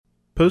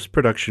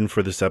Post-production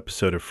for this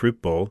episode of Fruit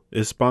Bowl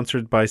is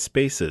sponsored by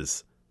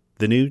Spaces,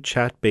 the new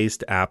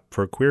chat-based app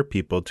for queer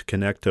people to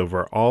connect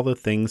over all the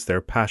things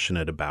they're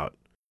passionate about.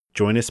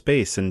 Join a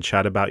space and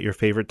chat about your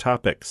favorite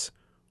topics,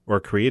 or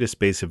create a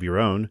space of your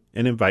own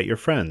and invite your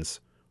friends,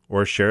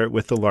 or share it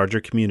with the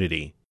larger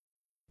community.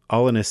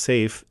 All in a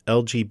safe,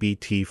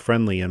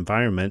 LGBT-friendly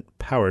environment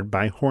powered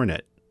by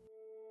Hornet.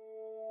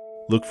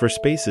 Look for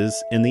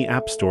Spaces in the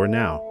App Store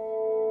now.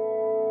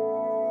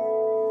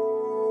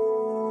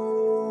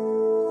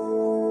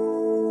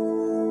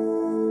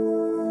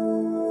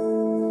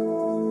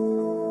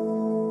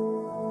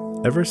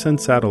 Ever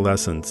since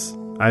adolescence,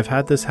 I've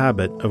had this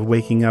habit of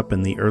waking up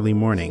in the early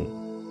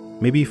morning,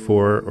 maybe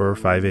 4 or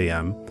 5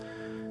 a.m.,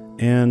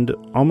 and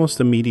almost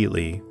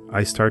immediately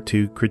I start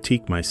to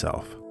critique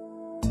myself.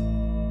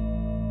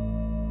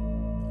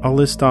 I'll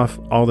list off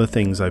all the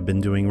things I've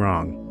been doing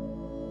wrong.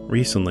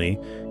 Recently,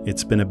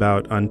 it's been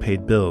about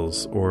unpaid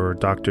bills or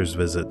doctor's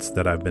visits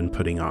that I've been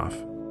putting off.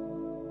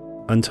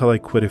 Until I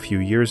quit a few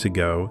years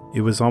ago,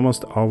 it was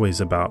almost always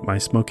about my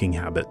smoking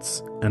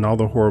habits and all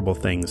the horrible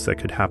things that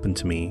could happen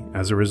to me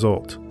as a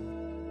result.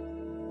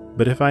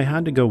 But if I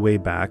had to go way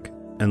back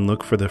and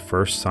look for the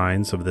first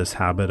signs of this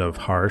habit of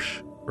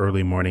harsh,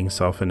 early morning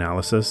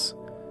self-analysis,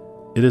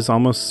 it is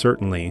almost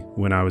certainly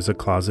when I was a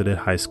closeted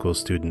high school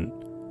student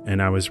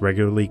and I was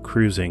regularly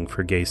cruising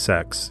for gay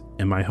sex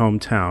in my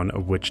hometown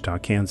of Wichita,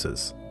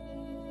 Kansas.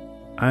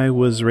 I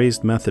was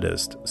raised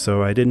Methodist,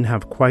 so I didn't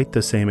have quite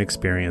the same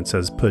experience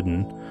as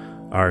Puddin,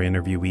 our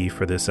interviewee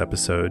for this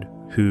episode,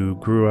 who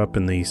grew up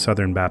in the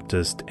Southern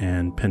Baptist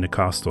and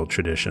Pentecostal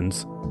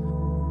traditions.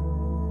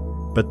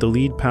 But the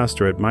lead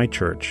pastor at my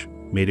church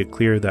made it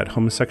clear that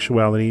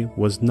homosexuality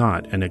was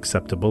not an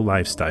acceptable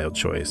lifestyle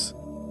choice.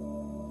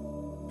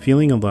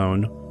 Feeling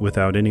alone,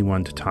 without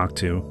anyone to talk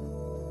to,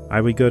 I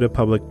would go to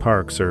public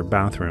parks or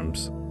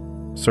bathrooms,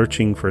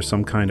 searching for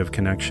some kind of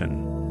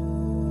connection.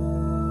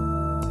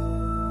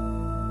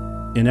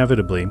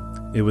 Inevitably,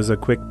 it was a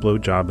quick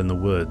blowjob in the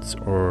woods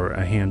or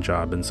a hand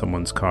job in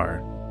someone's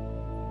car.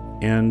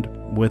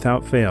 And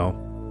without fail,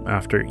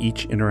 after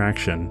each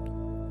interaction,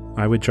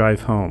 I would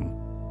drive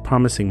home,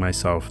 promising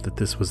myself that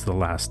this was the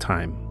last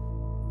time.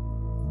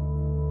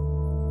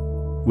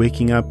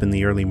 Waking up in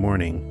the early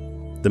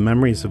morning, the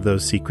memories of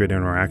those secret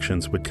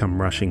interactions would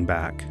come rushing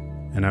back,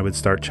 and I would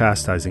start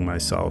chastising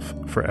myself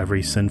for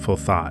every sinful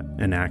thought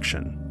and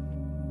action.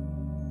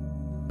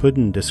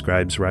 Puddin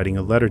describes writing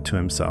a letter to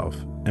himself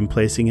and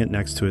placing it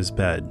next to his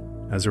bed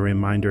as a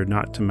reminder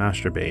not to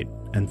masturbate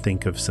and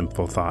think of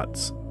sinful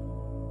thoughts.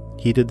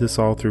 He did this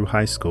all through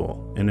high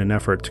school in an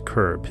effort to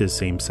curb his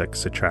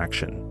same-sex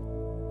attraction.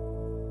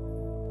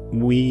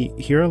 We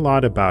hear a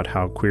lot about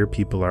how queer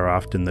people are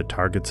often the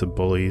targets of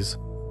bullies,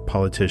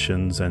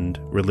 politicians, and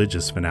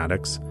religious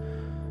fanatics,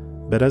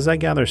 but as I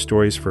gather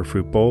stories for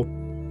Fruit Bowl,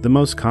 the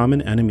most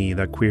common enemy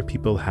that queer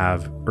people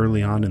have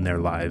early on in their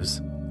lives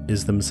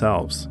is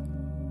themselves.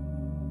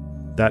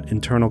 That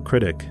internal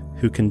critic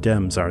who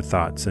condemns our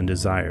thoughts and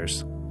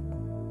desires.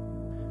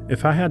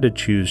 If I had to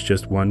choose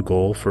just one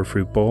goal for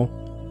Fruit Bowl,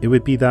 it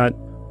would be that,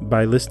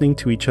 by listening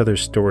to each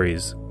other's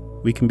stories,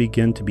 we can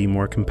begin to be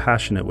more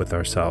compassionate with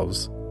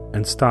ourselves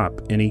and stop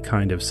any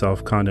kind of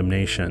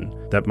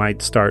self-condemnation that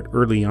might start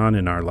early on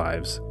in our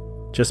lives,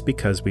 just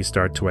because we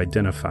start to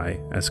identify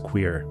as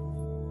queer.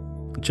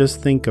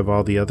 Just think of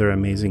all the other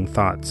amazing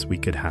thoughts we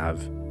could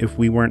have if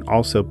we weren't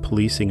also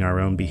policing our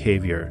own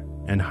behavior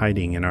and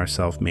hiding in our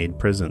self-made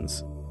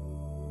prisons.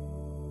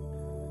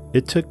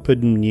 It took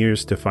Puddin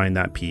years to find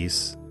that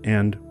peace,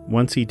 and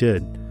once he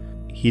did,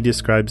 he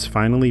describes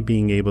finally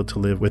being able to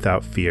live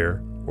without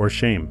fear or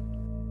shame.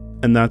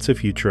 And that's a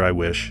future I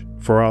wish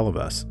for all of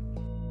us.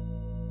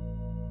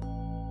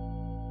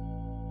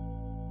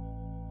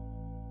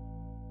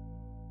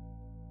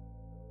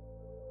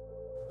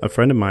 A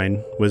friend of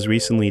mine was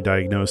recently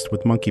diagnosed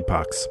with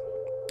monkeypox,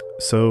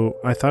 so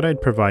I thought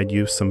I'd provide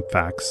you some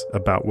facts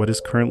about what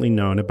is currently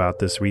known about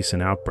this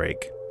recent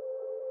outbreak.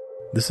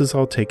 This is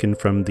all taken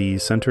from the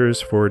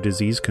Centers for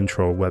Disease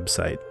Control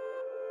website.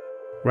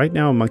 Right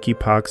now,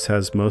 monkeypox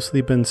has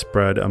mostly been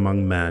spread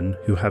among men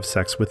who have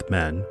sex with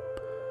men,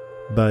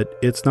 but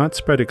it's not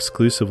spread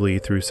exclusively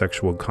through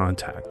sexual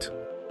contact.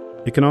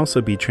 It can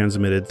also be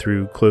transmitted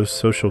through close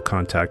social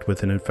contact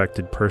with an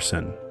infected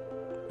person,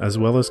 as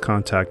well as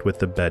contact with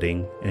the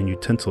bedding and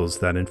utensils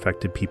that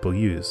infected people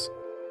use.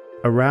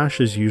 A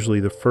rash is usually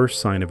the first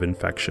sign of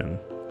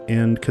infection,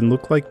 and can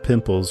look like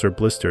pimples or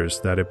blisters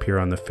that appear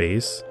on the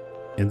face,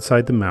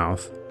 inside the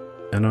mouth,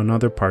 and on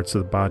other parts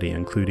of the body,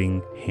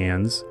 including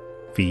hands,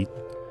 feet,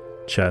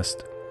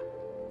 chest,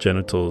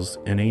 genitals,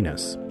 and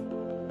anus.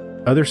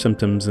 Other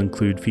symptoms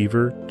include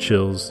fever,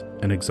 chills,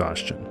 and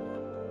exhaustion.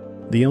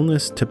 The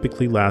illness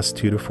typically lasts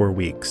 2 to 4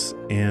 weeks,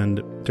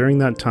 and during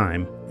that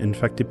time,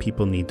 infected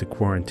people need to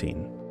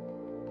quarantine.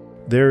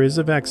 There is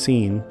a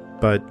vaccine,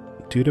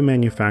 but due to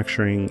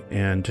manufacturing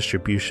and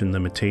distribution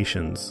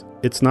limitations,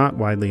 it's not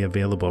widely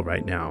available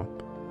right now.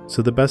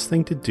 So the best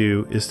thing to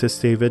do is to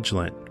stay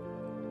vigilant,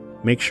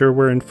 make sure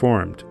we're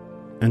informed,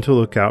 and to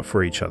look out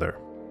for each other.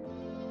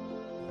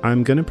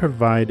 I'm going to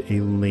provide a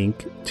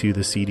link to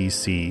the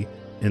CDC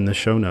in the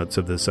show notes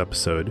of this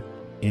episode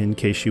in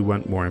case you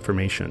want more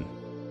information.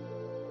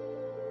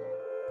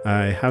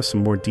 I have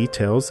some more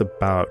details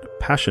about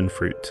Passion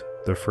Fruit,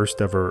 the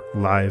first ever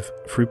live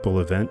Fruit Bowl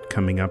event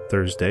coming up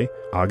Thursday,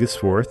 August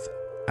 4th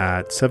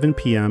at 7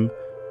 p.m.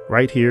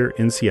 right here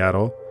in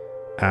Seattle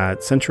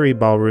at Century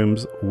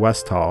Ballroom's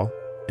West Hall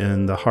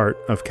in the heart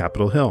of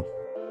Capitol Hill.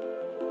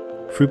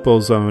 Fruit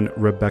Bowl's own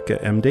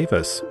Rebecca M.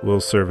 Davis will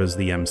serve as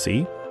the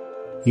MC.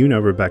 You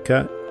know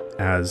Rebecca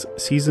as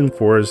Season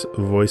 4's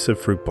Voice of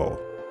Fruit Bowl.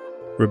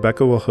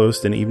 Rebecca will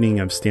host an evening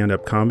of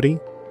stand-up comedy,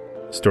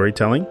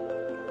 storytelling,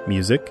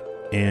 music,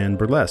 and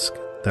burlesque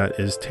that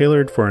is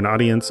tailored for an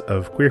audience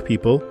of queer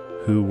people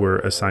who were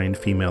assigned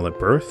female at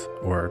birth,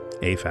 or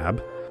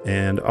AFAB,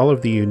 and all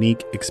of the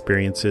unique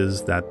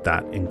experiences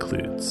that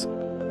includes.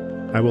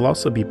 I will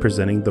also be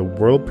presenting the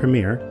world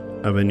premiere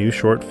of a new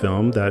short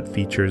film that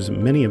features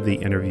many of the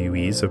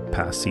interviewees of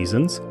past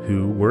seasons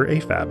who were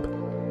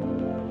AFAB.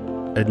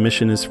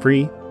 Admission is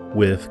free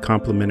with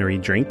complimentary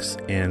drinks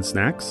and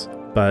snacks,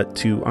 but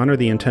to honor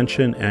the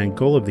intention and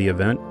goal of the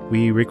event,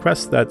 we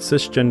request that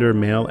cisgender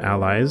male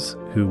allies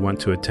who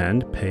want to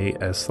attend pay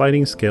a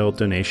sliding scale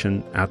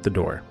donation at the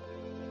door.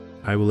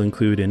 I will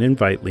include an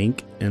invite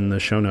link in the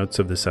show notes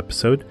of this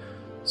episode,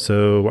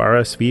 so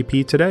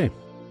RSVP today.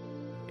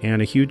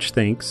 And a huge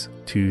thanks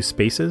to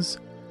Spaces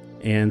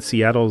and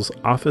Seattle's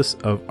Office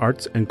of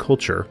Arts and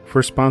Culture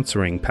for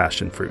sponsoring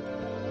Passion Fruit.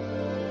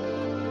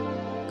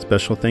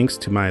 Special thanks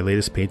to my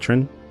latest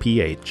patron,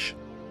 PH.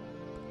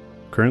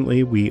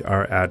 Currently, we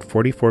are at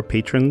 44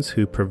 patrons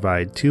who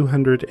provide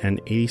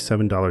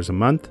 $287 a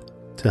month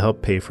to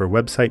help pay for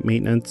website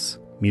maintenance,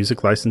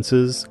 music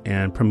licenses,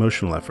 and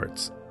promotional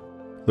efforts.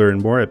 Learn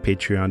more at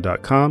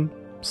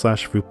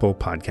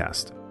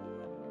patreon.com/fruitbowlpodcast.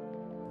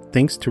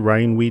 Thanks to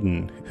Ryan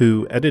Whedon,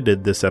 who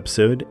edited this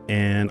episode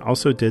and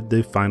also did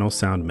the final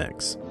sound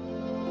mix.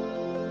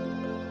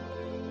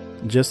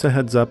 Just a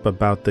heads up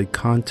about the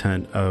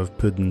content of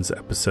Puddin's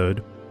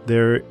episode.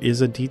 There is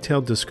a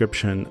detailed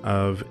description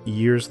of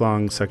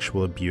years-long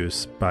sexual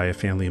abuse by a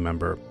family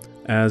member,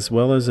 as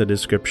well as a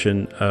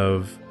description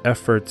of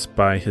efforts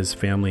by his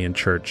family and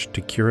church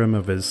to cure him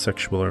of his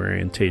sexual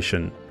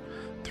orientation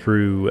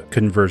through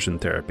conversion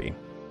therapy.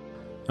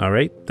 All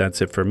right,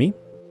 that's it for me.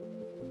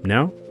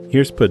 Now,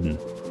 here's Puddin'.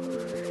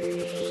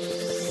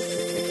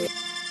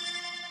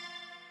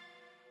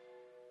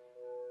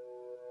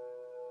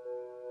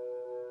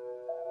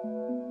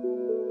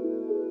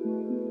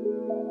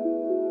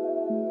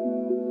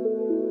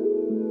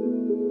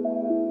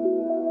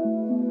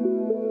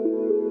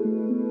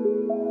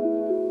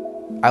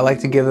 I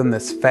like to give them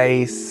this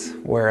face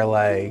where,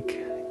 like,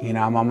 you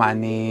know, I'm on my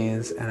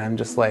knees and I'm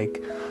just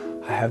like,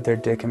 I have their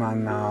dick in my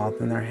mouth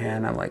and their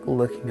hand. I'm like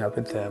looking up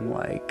at them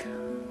like,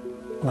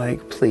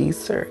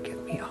 please, sir,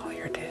 give me all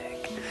your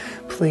dick.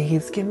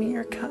 Please give me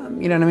your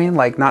cum. You know what I mean?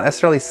 Like, not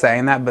necessarily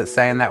saying that, but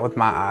saying that with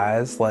my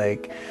eyes.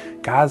 Like,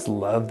 guys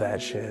love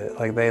that shit.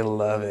 Like, they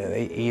love it.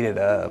 They eat it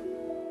up.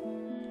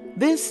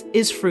 This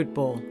is Fruit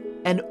Bowl,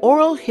 an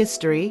oral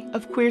history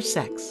of queer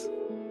sex.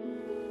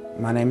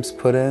 My name's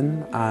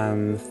Puddin'.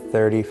 I'm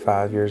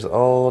 35 years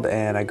old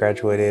and I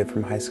graduated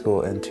from high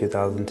school in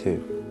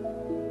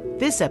 2002.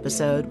 This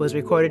episode was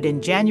recorded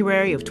in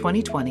January of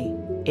 2020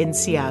 in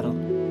Seattle.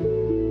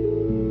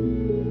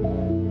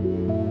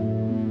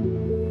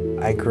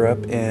 I grew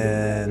up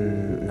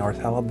in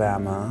North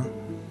Alabama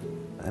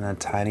in a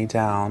tiny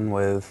town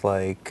with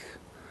like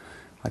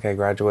I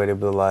graduated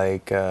with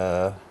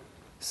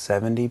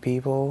 70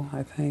 people,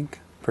 I think.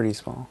 Pretty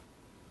small.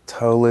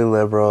 Totally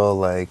liberal,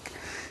 like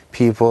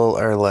people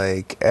are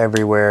like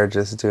everywhere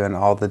just doing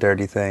all the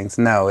dirty things.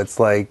 No, it's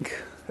like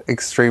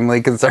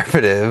extremely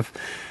conservative.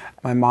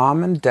 My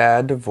mom and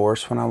dad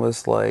divorced when I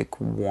was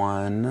like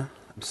 1.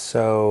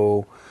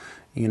 So,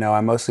 you know,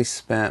 I mostly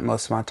spent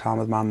most of my time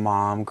with my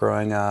mom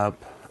growing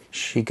up.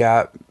 She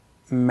got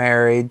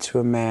married to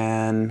a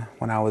man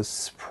when I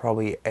was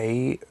probably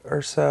 8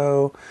 or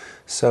so.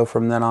 So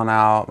from then on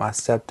out, my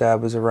stepdad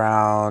was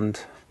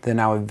around. Then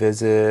I would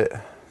visit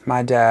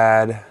my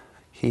dad.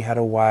 He had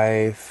a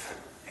wife.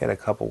 He had a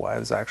couple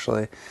wives,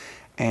 actually,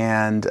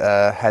 and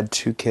had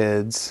 2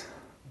 kids.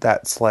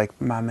 That's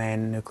like my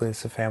main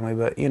nucleus of family.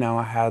 But, you know,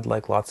 I had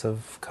like lots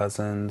of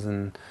cousins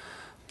and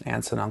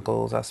aunts and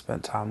uncles I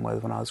spent time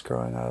with when I was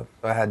growing up.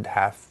 I had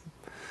half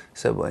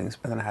siblings,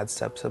 but then I had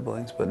step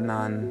siblings, but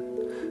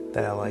none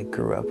that I like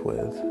grew up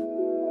with.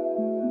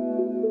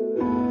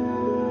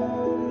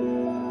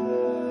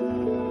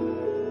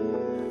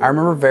 I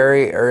remember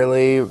very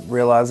early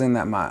realizing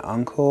that my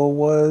uncle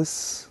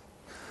was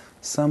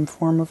some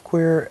form of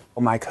queer.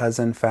 My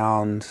cousin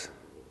found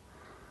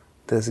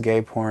this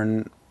gay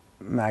porn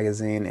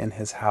magazine in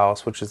his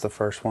house, which is the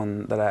first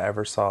one that I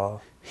ever saw.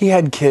 He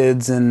had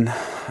kids and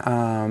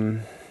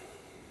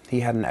he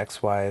had an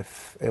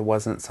ex-wife. It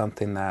wasn't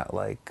something that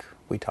like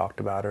we talked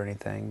about or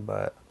anything,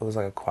 but it was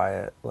like a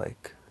quiet,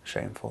 like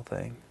shameful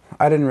thing.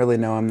 I didn't really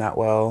know him that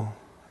well.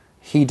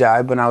 He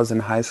died when I was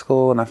in high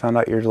school, and I found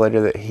out years later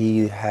that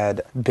he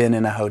had been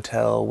in a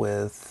hotel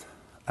with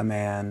a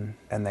man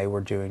and they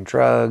were doing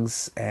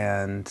drugs,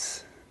 and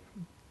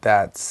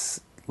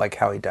that's like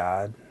how he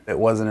died. It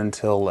wasn't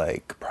until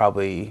like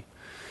probably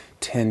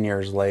 10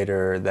 years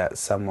later that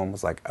someone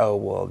was like, oh,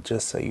 well,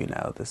 just so you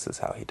know, this is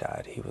how he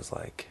died. He was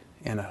like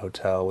in a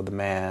hotel with a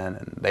man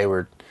and they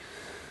were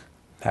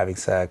having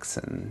sex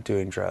and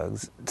doing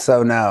drugs.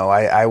 So no,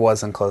 I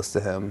wasn't close to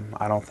him.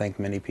 I don't think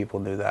many people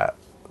knew that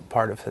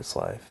part of his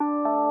life.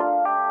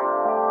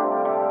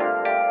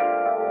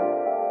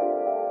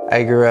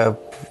 I grew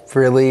up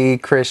really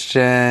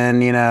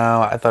Christian, you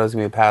know. I thought I was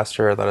going to be a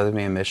pastor. I thought I was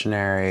going to be a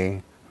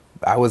missionary.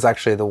 I was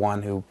actually the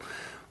one who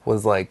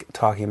was like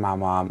talking my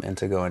mom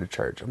into going to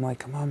church. I'm like,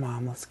 come on,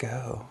 Mom, let's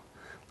go.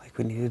 Like,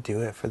 we need to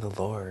do it for the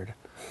Lord.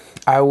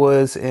 I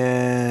was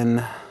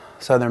in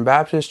Southern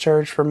Baptist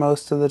Church for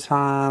most of the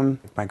time.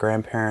 My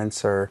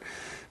grandparents are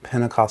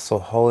Pentecostal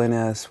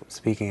holiness,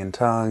 speaking in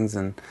tongues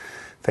and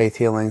faith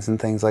healings and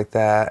things like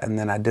that. And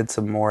then I did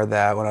some more of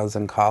that when I was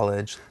in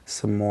college.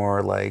 Some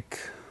more like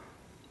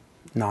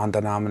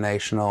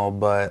non-denominational,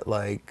 but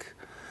like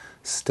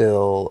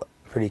still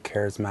pretty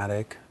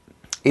charismatic.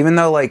 Even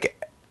though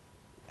like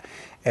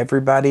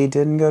everybody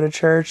didn't go to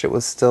church, it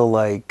was still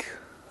like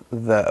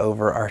the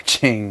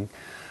overarching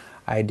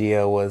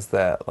idea was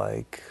that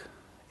like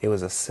it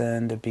was a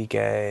sin to be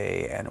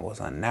gay and it was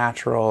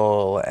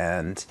unnatural,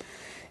 and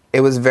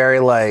it was very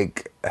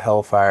like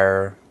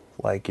hellfire,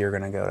 like you're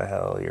gonna go to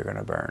hell, you're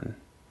gonna burn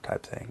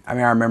type thing. I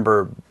mean, I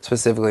remember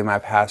specifically my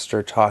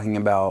pastor talking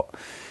about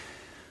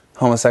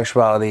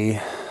homosexuality.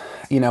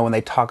 You know, when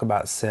they talk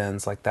about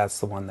sins, like that's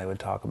the one they would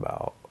talk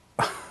about.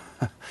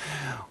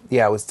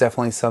 Yeah, it was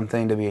definitely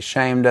something to be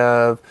ashamed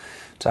of,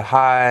 to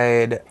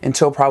hide.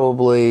 Until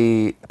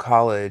probably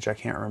college, I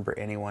can't remember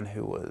anyone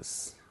who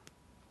was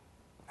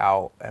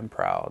out and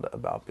proud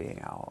about being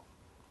out.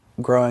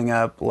 Growing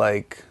up,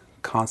 like,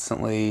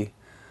 constantly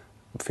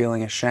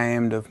feeling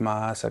ashamed of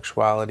my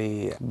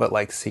sexuality, but,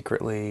 like,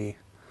 secretly,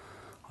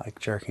 like,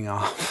 jerking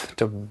off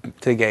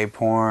to gay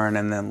porn,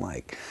 and then,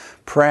 like,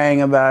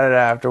 praying about it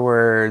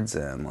afterwards,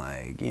 and,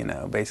 like, you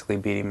know, basically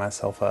beating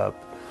myself up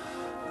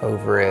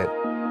over it.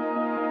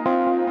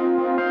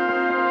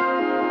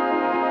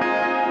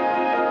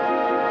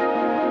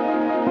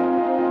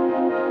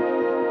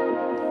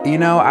 You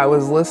know, I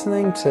was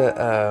listening to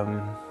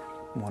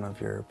one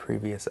of your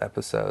previous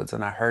episodes,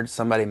 and I heard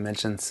somebody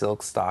mention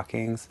silk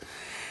stockings,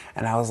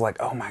 and I was like,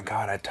 oh my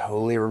God, I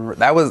totally remember.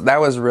 That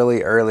was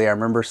really early. I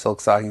remember silk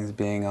stockings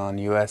being on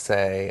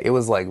USA. It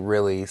was like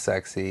really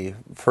sexy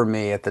for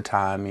me at the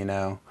time, you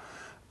know,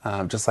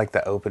 just like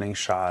the opening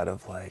shot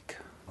of like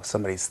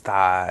somebody's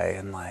thigh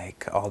and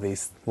like all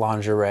these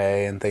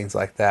lingerie and things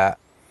like that.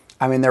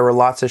 I mean, there were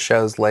lots of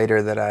shows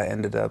later that I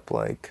ended up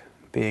like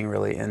being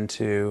really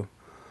into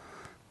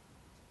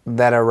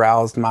that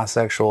aroused my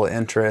sexual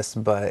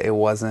interest, but it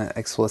wasn't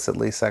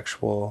explicitly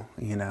sexual,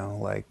 you know,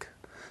 like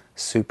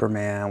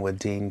Superman with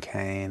Dean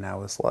Cain. I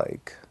was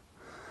like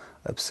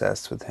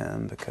obsessed with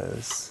him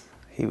because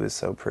he was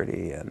so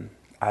pretty, and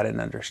I didn't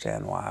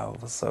understand why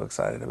I was so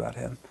excited about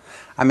him.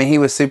 I mean, he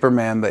was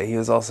Superman, but he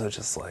was also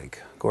just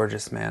like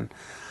gorgeous, man.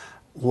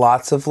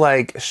 Lots of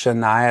like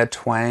Shania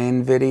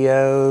Twain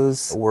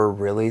videos were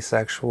really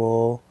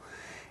sexual.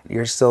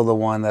 You're Still the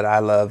One that I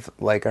love.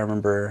 Like, I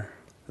remember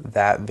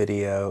that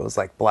video. It was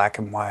like black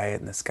and white,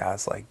 and this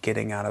guy's like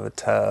getting out of a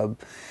tub.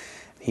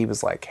 He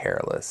was like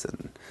hairless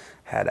and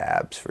had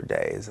abs for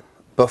days.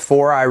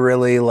 Before I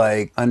really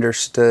like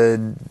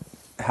understood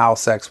how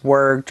sex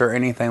worked or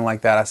anything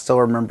like that, I still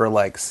remember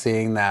like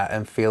seeing that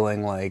and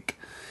feeling like,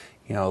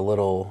 you know, a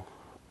little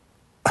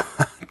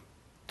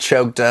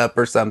choked up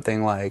or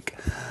something. Like,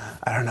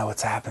 I don't know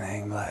what's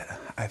happening, but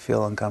I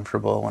feel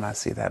uncomfortable when I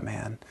see that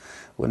man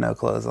with no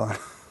clothes on.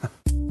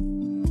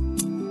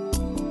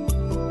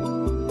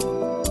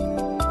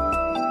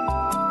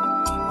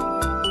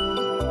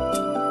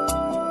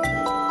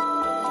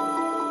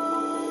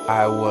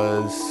 I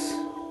was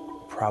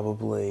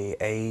probably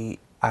 8.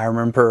 I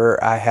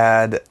remember I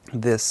had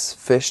this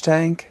fish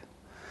tank,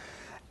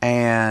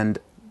 and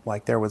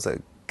like there was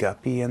a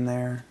guppy in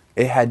there.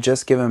 It had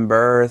just given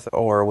birth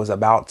or was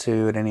about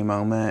to at any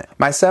moment.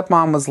 My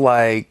stepmom was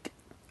like,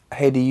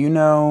 hey, do you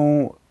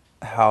know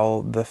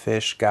how the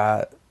fish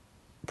got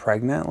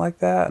pregnant like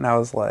that? And I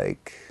was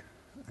like,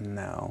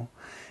 no.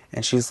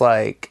 And she's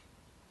like,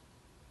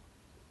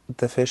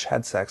 the fish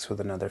had sex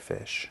with another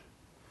fish,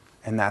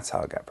 and that's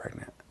how it got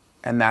pregnant.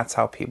 And that's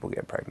how people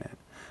get pregnant.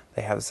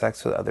 They have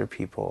sex with other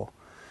people,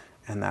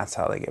 and that's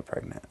how they get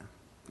pregnant.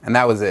 And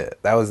that was it.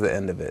 That was the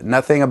end of it.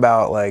 Nothing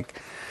about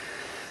like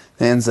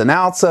the ins and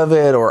outs of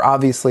it, or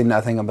obviously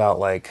nothing about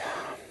like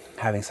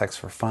having sex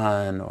for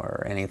fun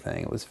or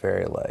anything. It was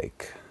very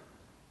like,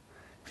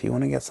 if you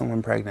want to get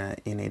someone pregnant,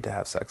 you need to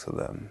have sex with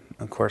them.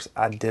 Of course,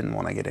 I didn't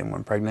want to get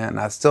anyone pregnant, and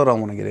I still don't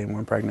want to get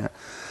anyone pregnant.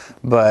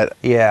 But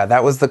yeah,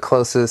 that was the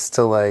closest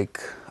to like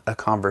a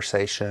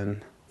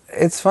conversation.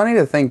 It's funny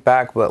to think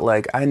back, but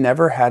like I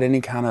never had any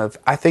kind of,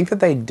 I think that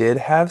they did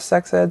have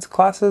sex ed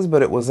classes,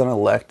 but it was an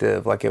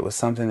elective. Like it was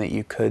something that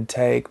you could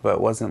take, but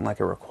it wasn't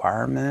like a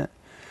requirement.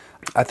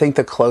 I think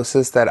the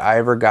closest that I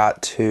ever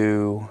got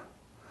to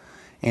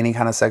any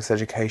kind of sex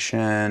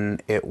education,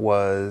 it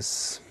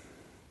was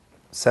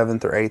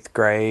 7th or 8th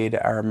grade.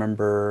 I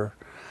remember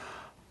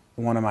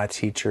one of my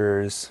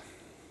teachers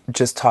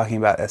just talking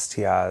about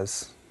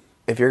STIs.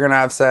 If you're going to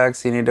have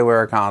sex, you need to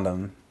wear a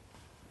condom.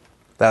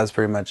 That was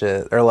pretty much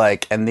it. Or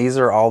like, and these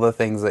are all the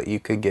things that you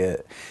could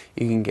get.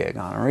 You can get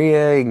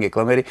gonorrhea, you can get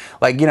chlamydia.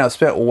 Like, you know,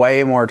 spent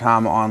way more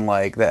time on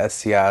like the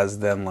STIs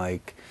than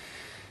like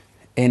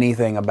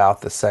anything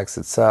about the sex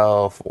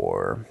itself.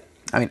 Or,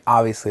 I mean,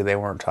 obviously they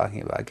weren't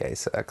talking about gay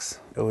sex.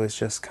 It was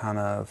just kind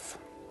of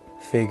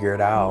figure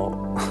it out.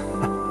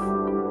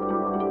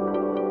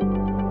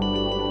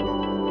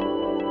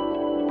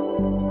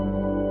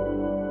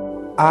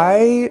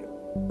 I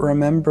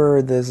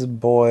remember this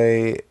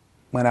boy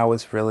when I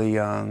was really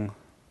young.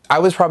 I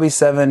was probably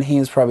 7, he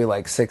was probably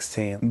like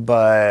 16.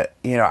 But,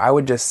 you know, I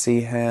would just see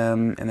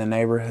him in the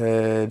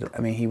neighborhood. I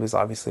mean, he was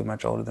obviously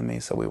much older than me,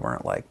 so we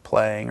weren't like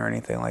playing or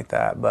anything like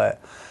that.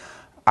 But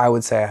I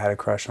would say I had a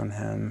crush on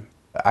him.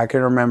 I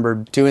can remember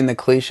doing the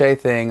cliche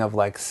thing of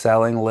like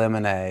selling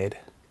lemonade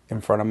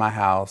in front of my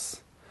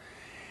house.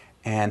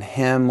 And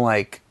him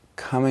like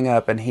coming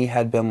up, and he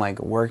had been like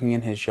working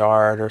in his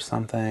yard or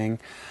something.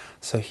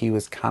 So he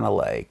was kind of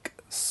like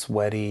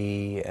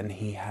sweaty, and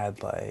he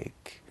had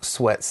like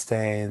sweat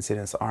stains in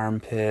his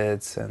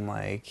armpits, and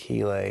like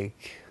he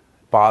like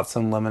bought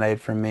some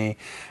lemonade from me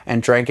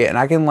and drank it. And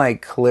I can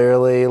like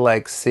clearly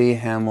like see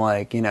him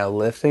like, you know,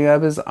 lifting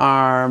up his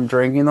arm,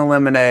 drinking the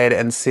lemonade,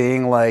 and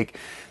seeing like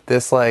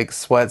this like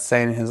sweat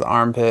stain in his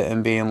armpit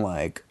and being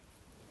like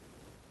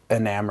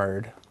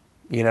enamored.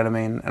 You know what I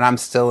mean? And I'm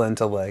still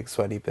into like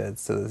sweaty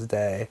pits to this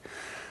day.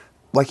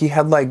 Like he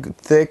had like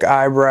thick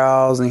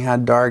eyebrows, and he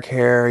had dark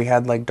hair, he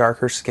had like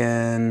darker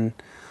skin.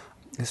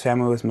 His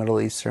family was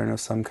Middle Eastern of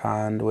some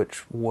kind,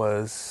 which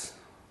was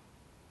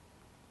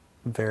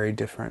very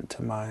different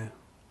to my,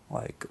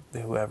 like,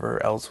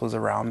 whoever else was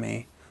around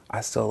me. I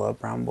still love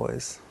brown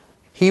boys.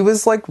 He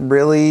was like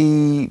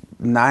really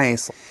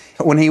nice.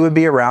 When he would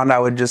be around, I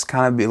would just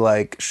kind of be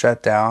like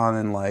shut down,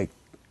 and like,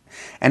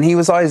 and he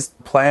was always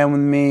playing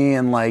with me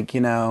and like,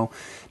 you know,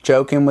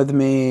 joking with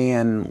me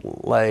and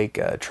like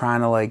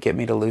trying to like get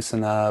me to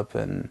loosen up.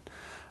 And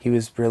he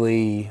was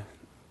really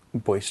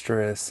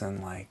boisterous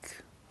and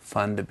like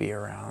fun to be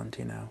around,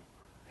 you know.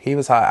 He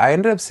was hot. I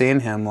ended up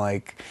seeing him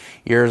like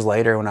years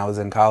later when I was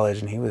in college,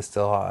 and he was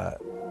still hot.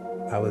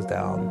 I was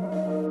down.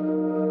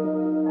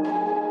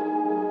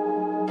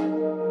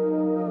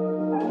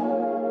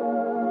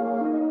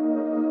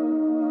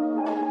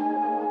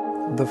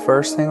 The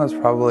first thing was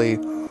probably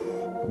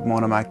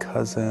one of my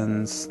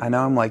cousins. I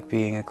know I'm like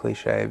being a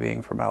cliche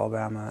being from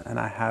Alabama, and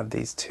I have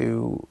these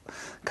 2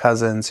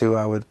 cousins who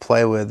I would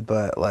play with,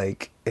 but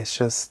like it's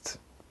just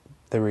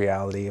the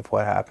reality of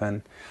what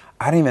happened.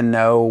 I didn't even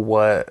know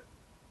what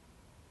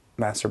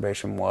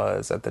masturbation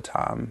was at the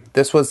time.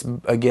 This was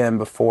again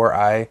before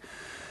I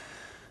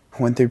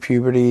went through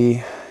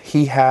puberty.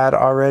 He had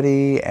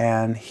already,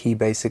 and he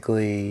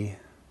basically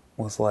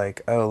was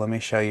like, "Oh, let me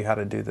show you how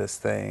to do this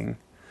thing."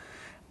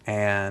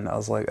 And I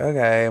was like,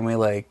 "Okay." And we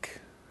like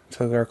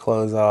took our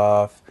clothes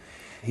off.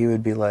 He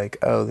would be like,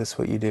 "Oh, this is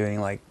what you do." And he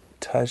like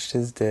touched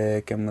his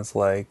dick and was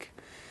like,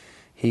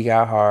 he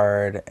got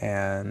hard.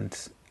 And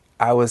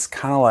I was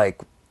kind of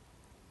like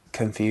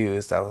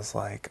confused. I was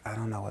like, I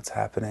don't know what's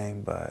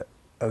happening, but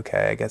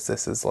okay, I guess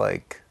this is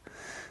like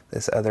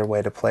this other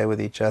way to play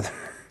with each other.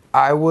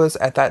 I was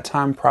at that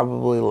time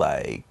probably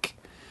like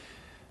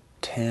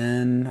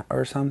 10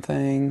 or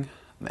something.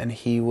 And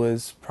he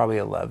was probably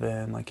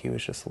 11, like he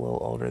was just a little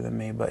older than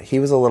me, but he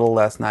was a little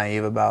less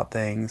naive about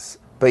things.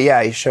 But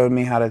yeah, he showed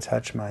me how to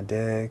touch my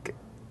dick,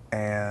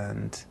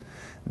 and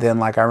then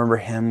like I remember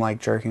him like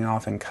jerking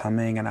off and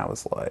coming, and I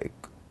was like,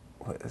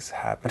 what is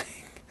happening?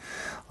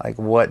 Like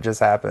what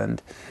just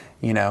happened?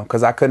 You know,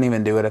 because I couldn't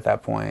even do it at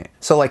that point.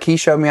 So like he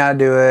showed me how to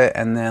do it,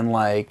 and then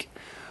like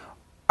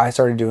I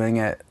started doing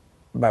it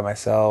by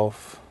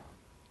myself.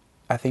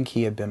 I think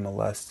he had been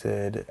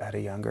molested at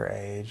a younger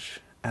age.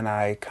 And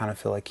I kind of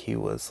feel like he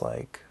was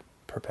like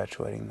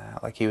perpetuating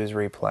that. Like he was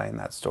replaying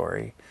that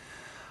story.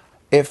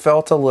 It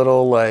felt a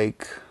little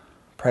like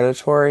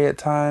predatory at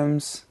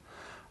times.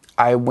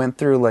 I went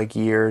through like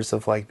years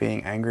of like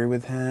being angry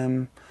with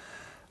him,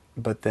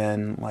 but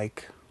then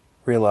like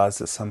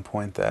realized at some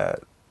point that,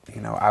 you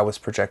know, I was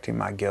projecting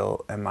my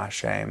guilt and my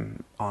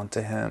shame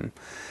onto him.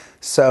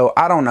 So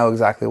I don't know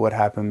exactly what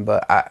happened,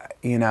 but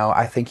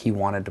I think he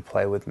wanted to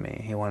play with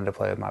me. He wanted to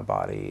play with my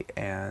body.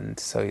 And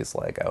so he's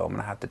like, oh, I'm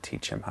going to have to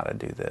teach him how to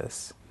do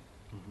this.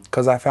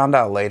 Because I found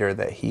out later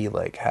that he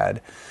like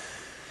had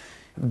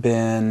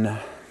been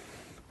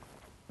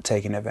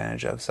taken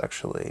advantage of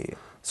sexually.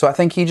 So I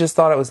think he just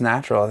thought it was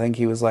natural. I think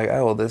he was like,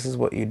 oh, well, this is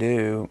what you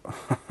do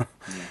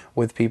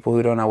with people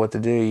who don't know what to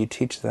do. You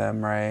teach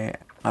them, right?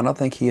 I don't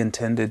think he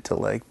intended to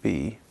like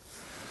be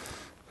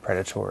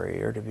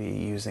predatory or to be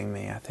using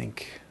me. I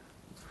think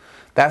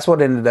that's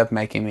what ended up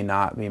making me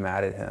not be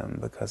mad at him,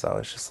 because I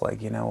was just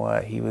like, you know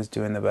what, he was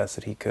doing the best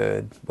that he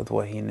could with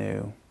what he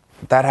knew.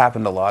 That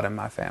happened a lot in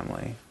my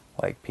family.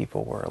 like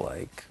people were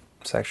like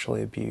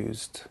sexually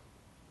abused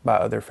by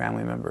other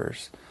family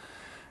members.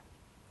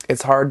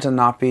 It's hard to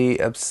not be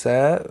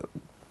upset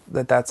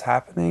that that's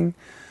happening.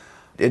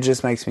 It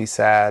just makes me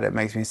sad. It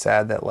makes me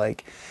sad that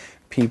like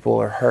people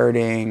are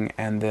hurting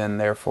and then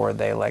therefore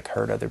they like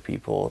hurt other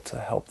people to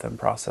help them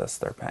process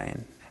their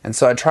pain. And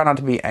so I try not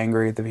to be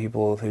angry at the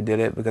people who did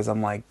it, because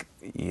I'm like,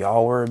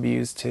 y'all were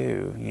abused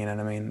too. You know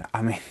what I mean?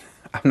 I'm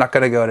not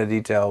going to go into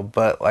detail,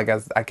 but like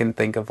I can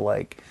think of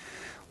like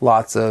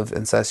lots of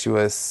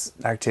incestuous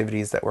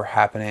activities that were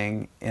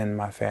happening in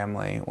my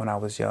family when I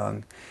was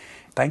young.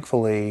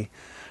 Thankfully,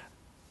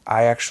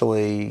 I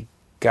actually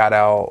got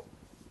out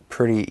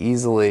pretty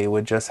easily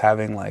with just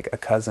having like a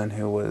cousin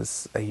who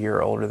was a year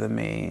older than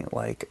me,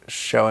 like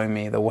showing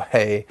me the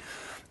way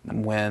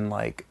when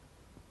like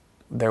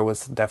there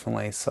was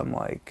definitely some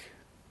like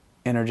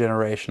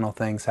intergenerational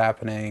things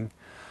happening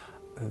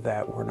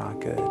that were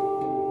not good.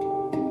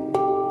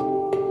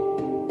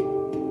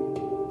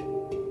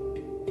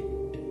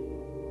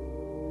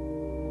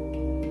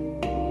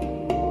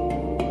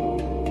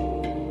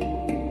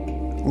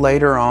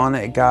 Later on,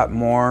 it got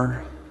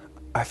more,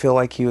 I feel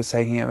like he was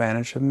taking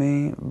advantage of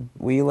me.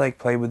 We like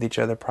played with each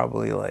other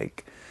probably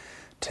like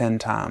 10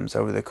 times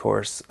over the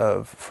course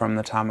of, from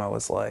the time I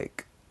was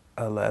like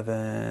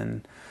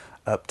 11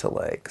 up to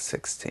like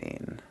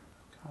 16.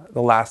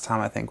 The last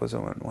time I think was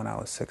when I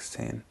was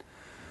 16.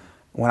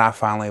 When I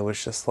finally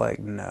was just like,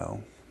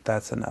 no,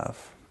 that's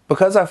enough.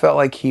 Because I felt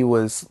like he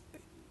was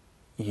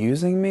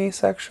using me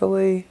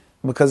sexually,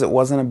 because it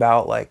wasn't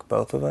about like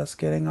both of us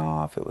getting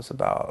off, it was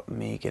about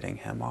me getting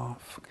him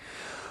off.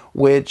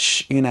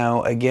 Which, you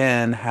know,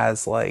 again,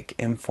 has like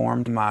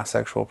informed my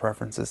sexual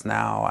preferences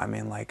now. I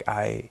mean, like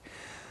I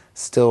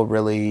still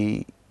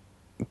really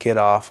get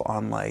off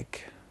on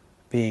like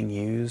being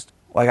used.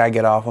 Like I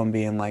get off on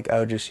being like,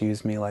 oh, just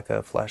use me like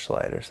a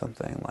fleshlight or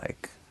something.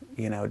 Like,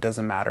 you know, it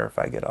doesn't matter if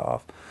I get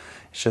off.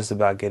 It's just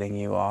about getting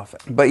you off.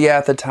 But yeah,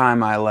 at the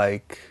time I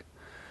like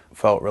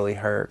felt really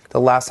hurt. The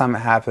last time it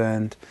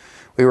happened,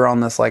 we were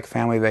on this like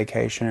family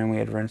vacation and we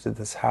had rented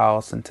this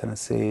house in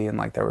Tennessee, and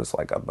like there was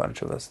like a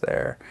bunch of us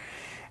there.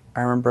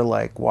 I remember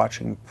like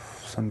watching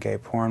some gay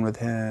porn with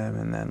him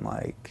and then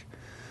like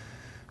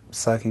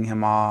sucking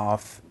him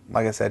off.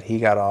 Like I said, he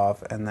got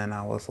off and then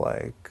I was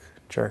like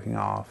jerking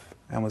off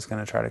and was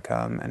going to try to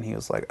come, and he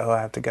was like, oh,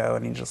 I have to go,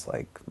 and he just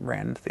like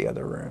ran into the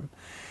other room.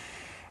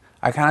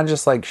 I kind of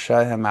just like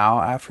shut him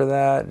out after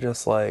that.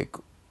 Just like,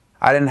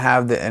 I didn't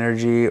have the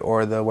energy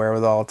or the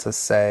wherewithal to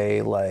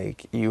say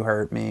like, you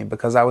hurt me,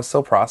 because I was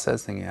still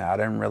processing it. I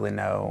didn't really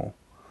know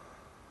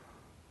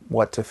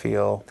what to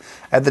feel.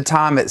 At the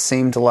time it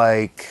seemed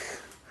like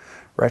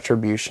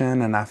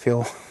retribution, and I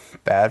feel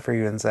bad for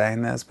even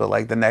saying this, but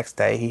like the next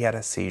day he had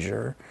a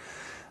seizure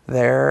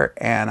there,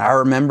 and I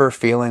remember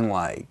feeling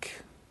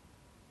like,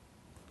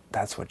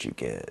 that's what you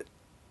get.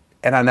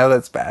 And I know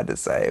that's bad to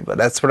say, but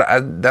that's what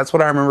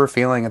I remember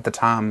feeling at the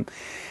time.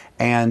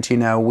 And you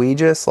know, we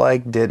just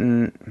like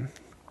didn't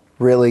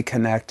really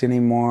connect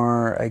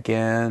anymore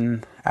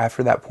again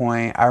after that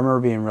point. I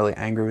remember being really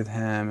angry with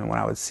him, and when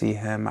I would see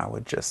him I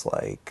would just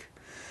like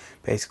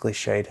basically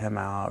shade him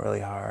out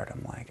really hard.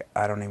 I'm like,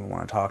 I don't even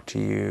want to talk to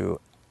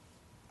you.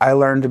 I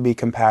learned to be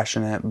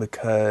compassionate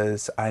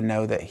because I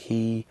know that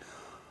he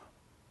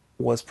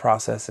was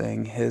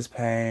processing his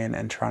pain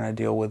and trying to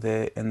deal with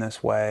it in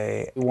this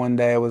way. One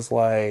day I was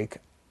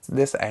like,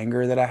 this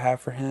anger that I have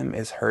for him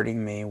is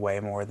hurting me way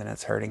more than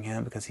it's hurting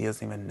him, because he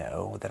doesn't even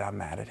know that I'm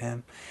mad at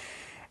him.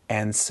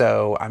 And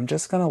so I'm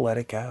just going to let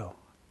it go.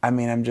 I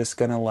mean, I'm just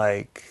going to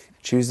like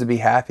choose to be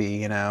happy,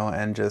 you know,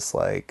 and just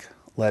like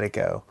let it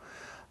go.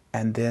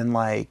 And then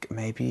like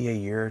maybe a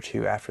year or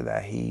two after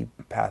that, he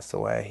passed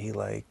away. He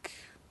like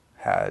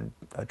had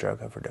a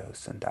drug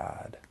overdose and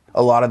died.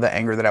 A lot of the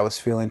anger that I was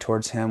feeling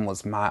towards him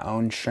was my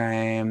own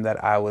shame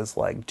that I was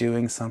like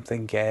doing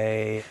something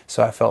gay.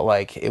 So I felt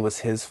like it was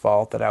his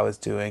fault that I was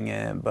doing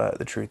it. But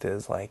the truth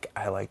is, like,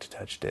 I like to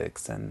touch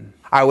dicks, and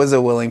I was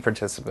a willing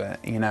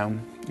participant, you know,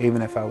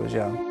 even if I was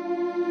young.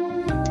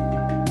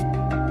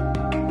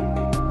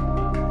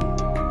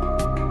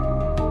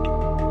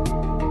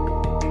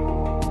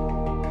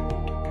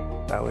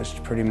 I was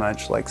pretty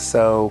much like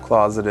so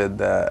closeted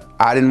that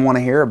I didn't want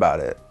to hear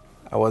about it.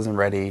 I wasn't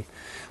ready.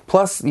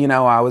 Plus, you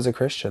know, I was a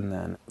Christian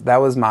then. That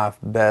was my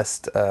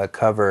best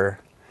cover.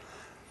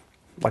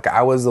 Like,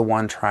 I was the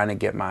one trying to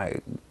get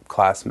my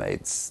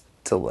classmates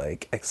to,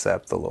 like,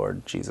 accept the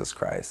Lord Jesus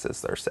Christ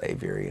as their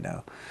Savior, you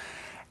know.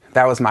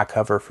 That was my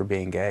cover for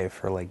being gay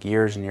for, like,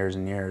 years and years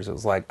and years. It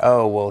was like,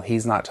 oh, well,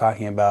 he's not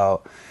talking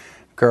about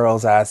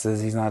girls'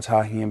 asses. He's not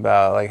talking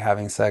about, like,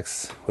 having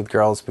sex with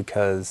girls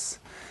because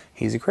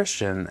he's a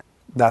Christian.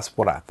 That's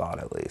what I thought,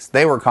 at least.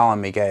 They were calling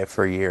me gay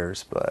for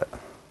years, but...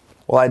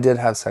 Well, I did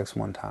have sex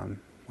one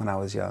time when I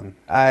was young.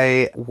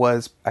 I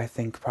was, I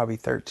think, probably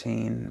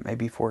 13,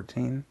 maybe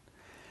 14.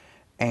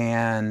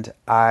 And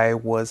I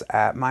was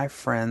at my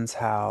friend's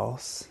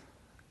house.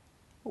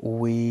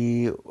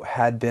 We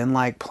had been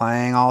like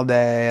playing all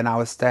day, and I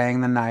was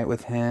staying the night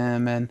with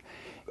him. And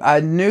I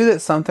knew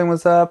that something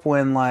was up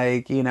when,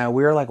 like, you know,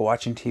 we were like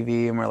watching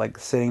TV and we're like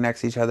sitting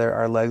next to each other.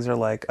 Our legs are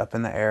like up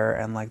in the air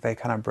and like they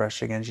kind of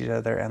brushed against each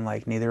other, and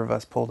like neither of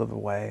us pulled it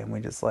away, and we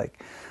just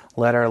like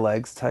let our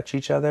legs touch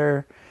each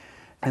other.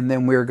 And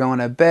then we were going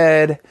to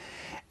bed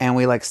and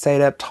we like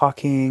stayed up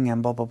talking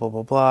and blah, blah, blah,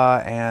 blah,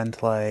 blah.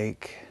 And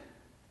like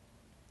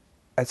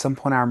at some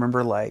point I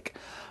remember like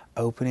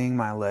opening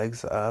my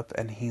legs up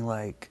and he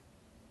like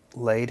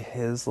laid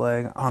his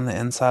leg on the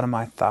inside of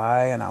my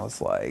thigh, and I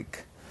was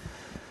like,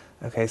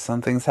 okay,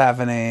 something's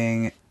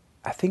happening.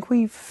 I think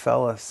we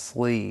fell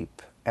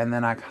asleep, and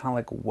then I kind of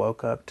like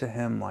woke up to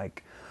him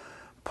like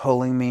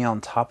pulling me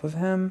on top of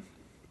him.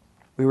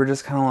 We were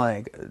just kind of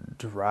like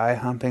dry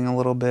humping a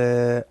little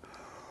bit,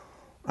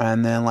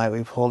 and then like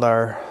we pulled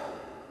our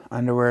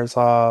underwears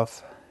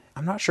off.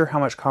 I'm not sure how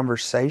much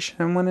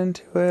conversation went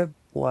into it.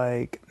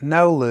 Like,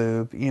 no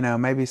lube, you know,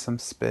 maybe some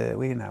spit.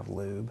 We didn't have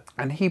lube.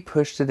 And he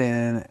pushed it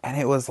in, and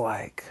it was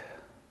like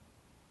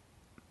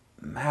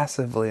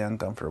massively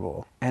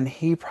uncomfortable. And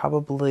he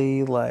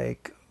probably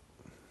like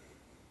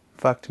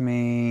fucked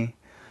me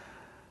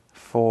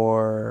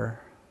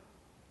for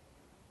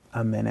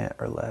a minute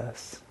or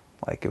less.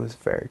 Like, it was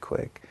very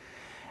quick.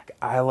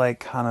 I like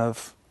kind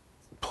of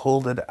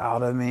pulled it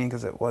out of me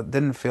because it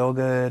didn't feel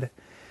good.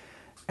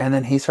 And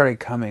then he started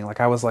coming. Like,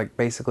 I was like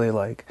basically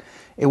like,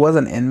 it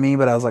wasn't in me,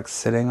 but I was like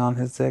sitting on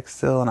his dick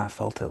still, and I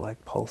felt it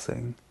like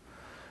pulsing.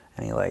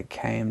 And he like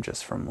came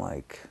just from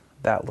like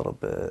that little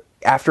bit.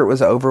 After it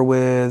was over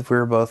with, we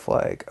were both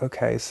like,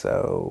 okay,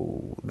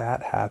 so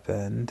that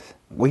happened.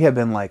 We had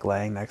been like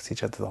laying next to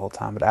each other the whole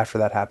time, but after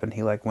that happened,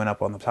 he like went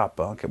up on the top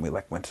bunk and we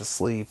like went to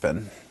sleep.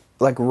 And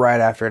like right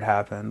after it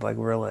happened, like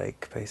we're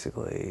like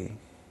basically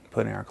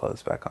putting our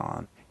clothes back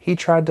on. He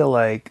tried to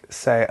like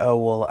say, oh,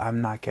 well,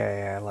 I'm not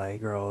gay, I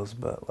like girls,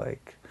 but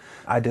like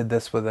I did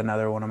this with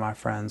another one of my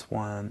friends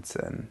once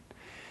and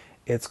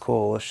it's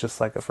cool, it's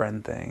just like a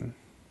friend thing.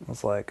 I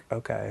was like,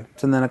 okay.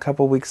 And then a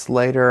couple weeks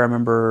later, I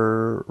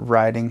remember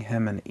writing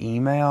him an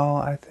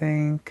email, I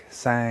think,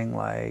 saying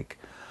like,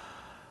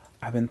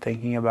 I've been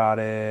thinking about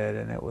it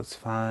and it was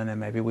fun and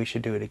maybe we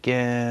should do it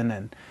again.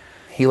 And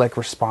he like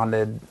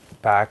responded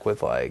back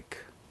with like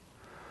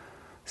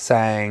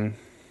saying,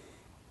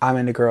 I'm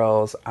into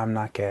girls, I'm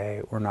not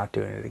gay, we're not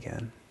doing it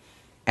again.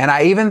 And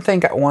I even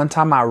think at one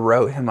time I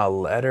wrote him a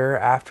letter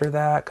after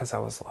that because I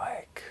was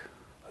like,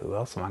 who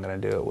else am I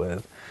going to do it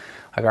with?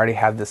 I already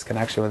have this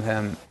connection with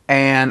him.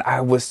 And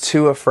I was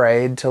too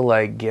afraid to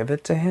like give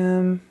it to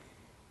him.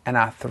 And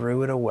I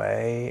threw it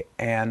away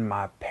and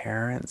my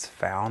parents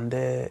found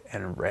it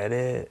and read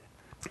it.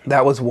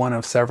 That was one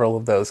of several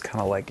of those kind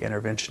of like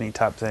intervention-y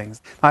type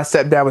things. My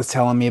stepdad was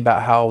telling me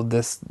about how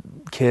this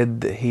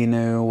kid that he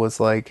knew was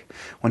like,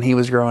 when he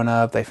was growing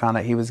up, they found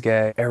out he was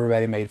gay.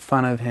 Everybody made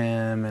fun of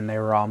him and they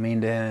were all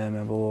mean to him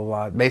and blah, blah,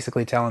 blah.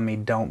 Basically telling me,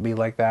 don't be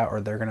like that or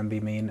they're going to be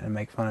mean and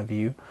make fun of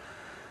you.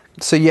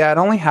 So yeah, it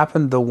only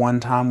happened the one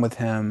time with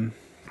him.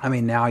 I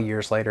mean, now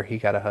years later, he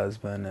got a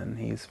husband and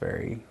he's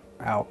very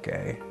out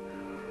gay.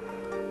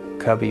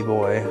 Cubby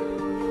boy.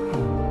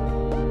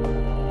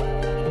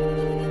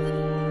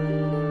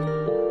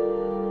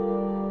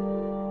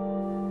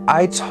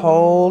 I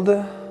told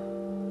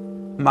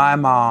my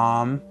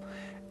mom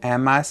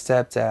and my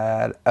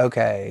stepdad,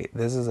 okay,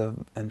 this is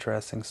an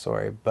interesting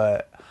story,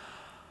 but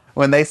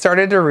when they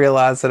started to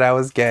realize that I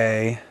was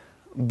gay,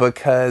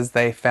 because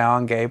they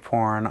found gay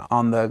porn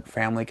on the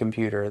family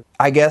computer,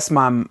 I guess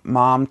my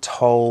mom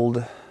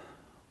told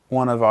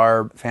one of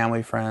our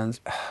family friends,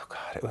 oh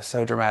God, it was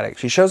so dramatic.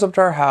 She shows up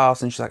to our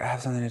house and she's like, I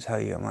have something to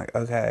tell you. I'm like,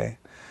 okay.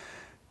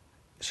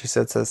 She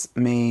sits us,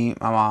 me,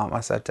 my mom, my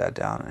stepdad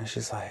down, and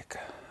she's like,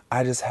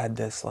 I just had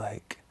this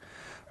like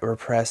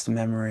repressed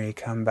memory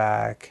come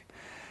back,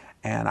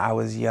 and I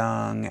was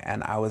young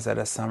and I was at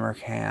a summer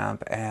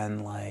camp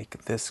and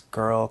like this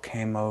girl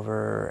came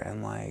over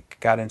and like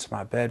got into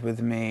my bed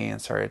with me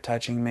and started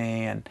touching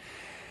me and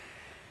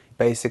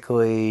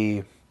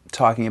basically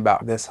talking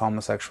about this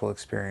homosexual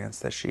experience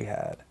that she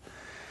had.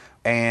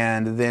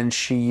 And then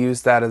she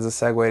used that as a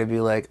segue to be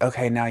like,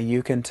 okay, now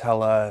you can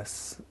tell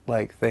us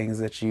like things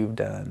that you've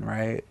done,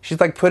 right? She's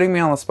like putting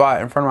me on the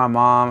spot in front of my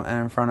mom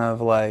and in front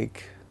of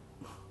like,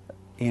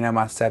 you know,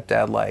 my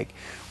stepdad, like,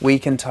 we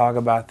can talk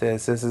about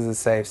this. This is a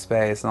safe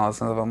space and all this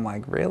stuff. I'm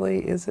like,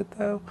 really? Is it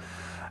though?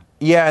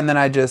 Yeah, and then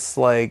I just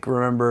like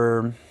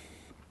remember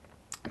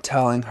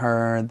telling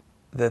her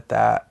that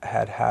that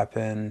had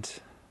happened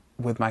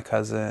with my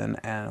cousin,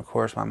 and of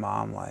course my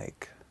mom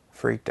like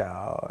freaked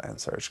out and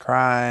starts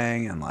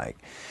crying, and like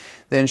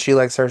then she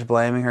like starts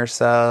blaming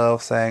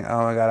herself, saying, oh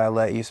my God, I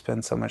let you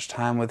spend so much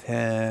time with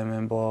him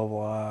and blah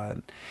blah,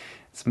 and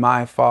it's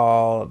my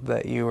fault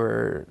that you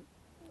were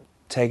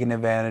taken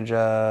advantage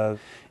of.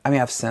 I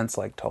mean, I've since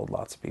like told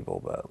lots of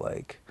people, but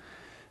like,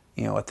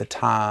 you know, at the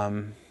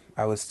time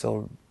I was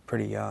still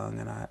pretty young,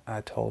 and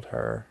I told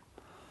her.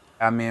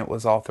 I mean, it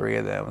was all three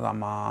of them. It was my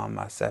mom,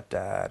 my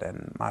stepdad,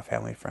 and my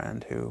family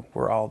friend who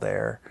were all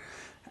there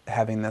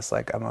having this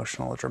like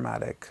emotional,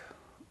 dramatic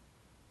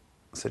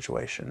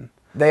situation.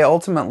 They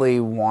ultimately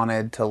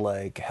wanted to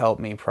like help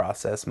me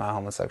process my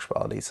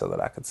homosexuality so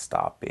that I could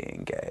stop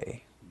being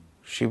gay.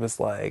 She was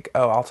like,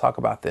 oh, I'll talk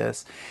about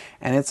this.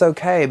 And it's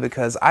okay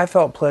because I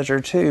felt pleasure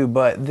too.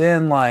 But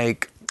then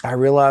like I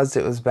realized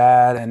it was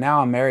bad. And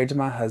now I'm married to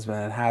my husband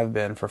and have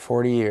been for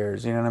 40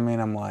 years. You know what I mean?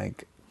 I'm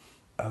like,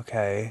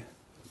 okay,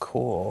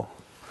 cool.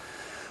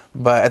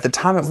 But at the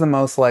time, it was the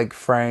most like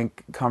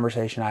frank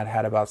conversation I'd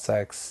had about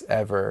sex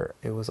ever.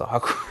 It was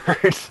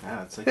awkward.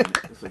 Yeah, it's like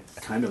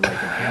kind of like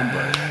an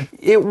ambush.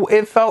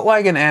 It felt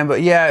like an ambush.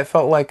 Yeah, it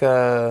felt like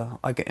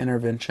an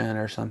intervention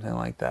or something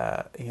like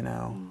that. You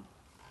know.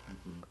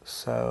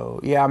 So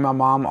yeah, my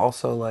mom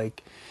also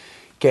like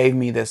gave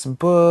me this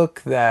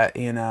book that,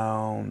 you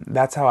know,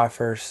 that's how I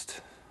first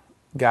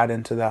got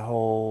into that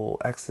whole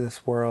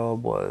Exodus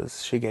world.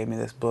 Was she gave me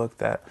this book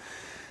that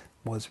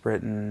was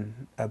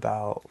written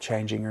about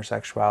changing your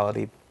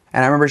sexuality.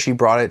 And I remember she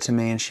brought it to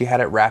me and she had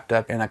it wrapped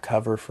up in a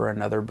cover for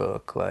another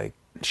book. Like,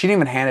 she didn't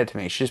even hand it to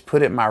me. She just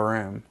put it in my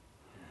room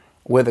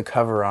with a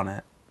cover on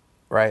it,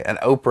 right? An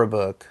Oprah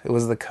book. It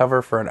was the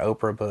cover for an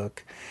Oprah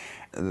book.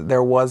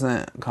 There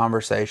wasn't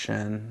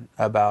conversation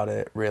about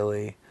it,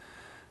 really.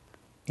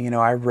 You know,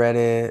 I read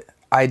it.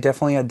 I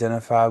definitely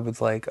identified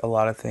with like a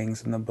lot of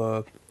things in the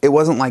book. It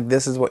wasn't like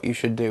this is what you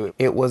should do.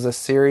 It was a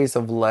series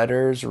of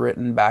letters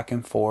written back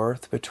and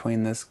forth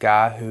between this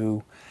guy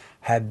who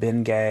had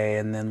been gay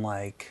and then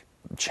like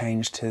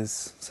changed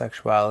his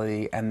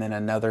sexuality, and then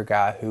another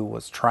guy who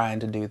was trying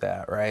to do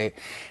that, right?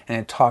 And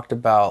it talked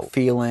about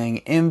feeling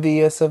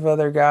envious of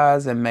other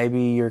guys, and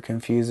maybe you're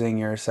confusing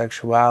your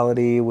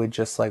sexuality with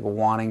just like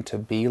wanting to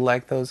be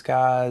like those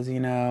guys,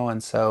 you know?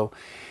 And so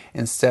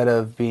instead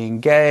of being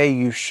gay,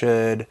 you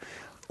should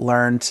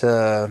learn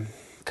to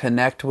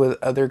connect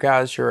with other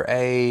guys your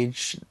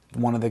age.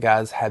 One of the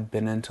guys had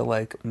been into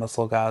like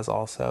muscle guys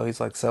also. He's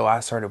like, so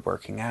I started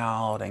working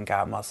out and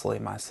got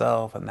muscly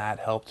myself, and that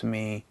helped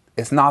me.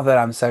 It's not that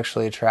I'm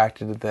sexually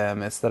attracted to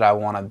them, it's that I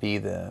want to be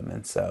them,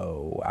 and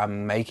so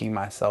I'm making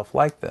myself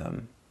like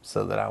them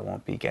so that I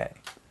won't be gay.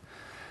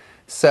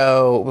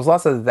 So it was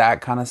lots of that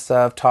kind of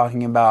stuff,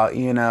 talking about,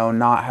 you know,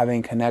 not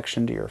having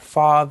connection to your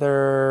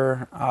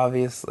father.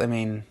 Obviously, I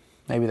mean,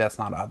 maybe that's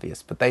not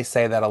obvious, but they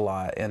say that a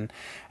lot in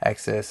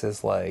Exodus,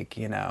 is like,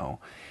 you know,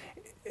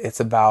 it's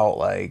about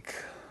like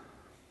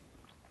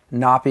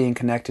not being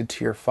connected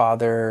to your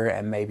father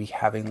and maybe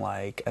having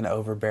like an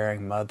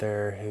overbearing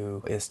mother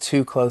who is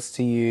too close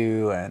to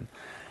you. And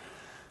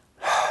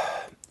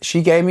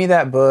she gave me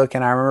that book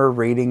and I remember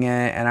reading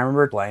it and I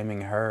remember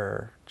blaming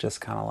her,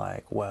 just kind of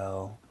like,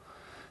 well,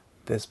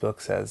 this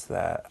book says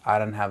that I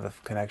didn't have a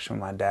connection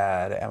with my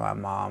dad and my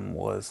mom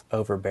was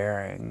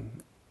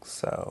overbearing,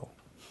 so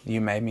you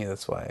made me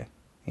this way.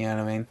 You know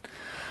what I mean?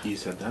 You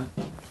said that?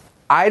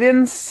 I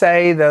didn't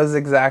say those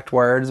exact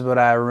words, but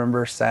I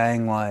remember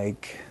saying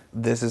like,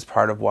 this is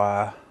part of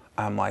why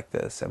I'm like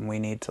this and we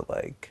need to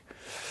like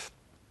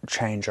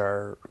change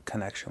our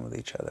connection with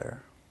each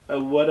other.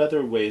 What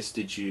other ways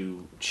did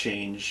you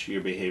change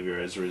your behavior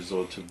as a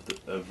result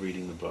of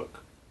reading the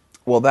book?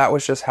 Well, that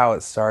was just how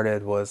it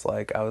started, was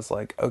like, I was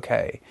like,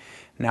 okay,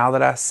 now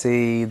that I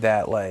see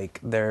that like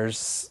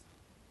there's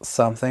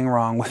something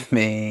wrong with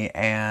me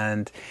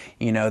and,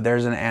 you know,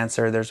 there's an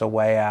answer, there's a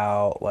way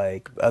out,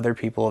 like other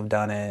people have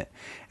done it.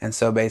 And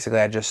so basically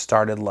I just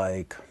started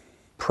like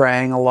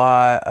praying a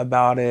lot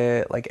about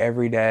it. Like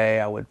every day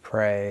I would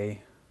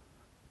pray.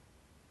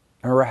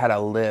 I remember I had a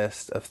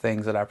list of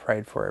things that I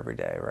prayed for every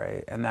day,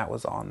 right? And that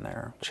was on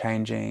there,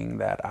 changing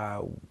that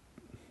I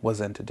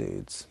was into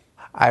dudes.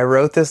 I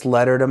wrote this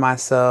letter to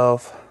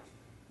myself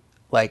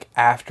like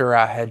after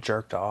I had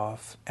jerked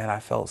off and I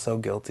felt so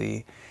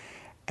guilty.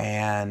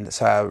 And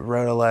so I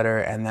wrote a letter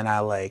and then I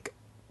like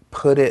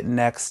put it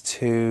next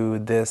to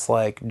this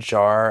like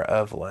jar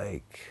of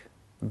like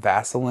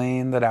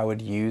Vaseline that I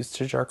would use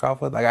to jerk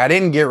off with. Like I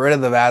didn't get rid of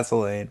the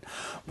Vaseline,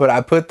 but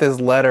I put this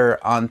letter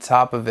on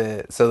top of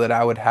it so that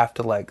I would have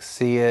to like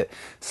see it,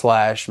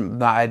 slash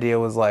the idea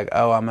was like,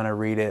 oh, I'm gonna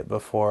read it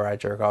before I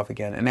jerk off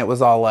again. And it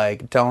was all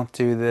like, don't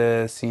do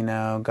this, you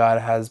know, God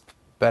has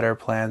better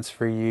plans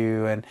for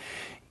you, and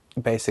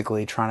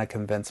basically trying to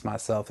convince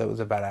myself it was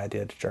a bad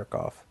idea to jerk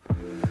off.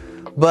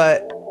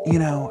 But, you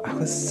know, I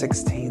was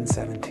 16,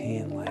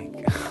 17,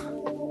 like,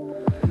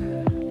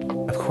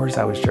 of course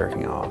I was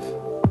jerking off.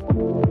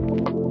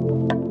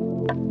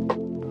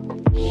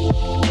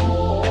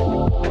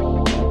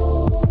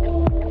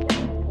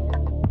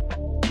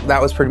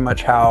 That was pretty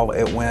much how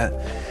it went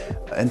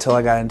until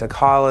I got into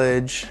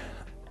college.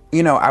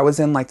 You know, I was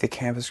in like the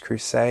Campus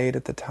Crusade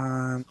at the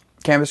time.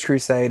 Campus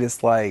Crusade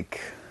is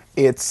like,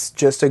 it's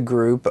just a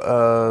group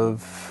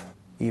of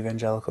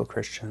evangelical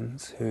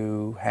Christians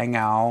who hang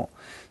out,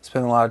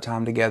 spend a lot of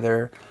time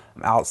together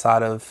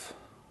outside of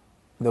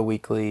the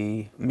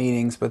weekly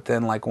meetings, but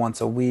then like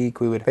once a week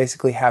we would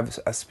basically have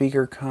a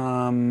speaker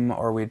come,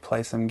 or we'd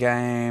play some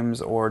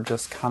games, or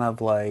just kind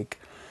of like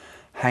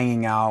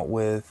hanging out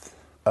with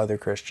other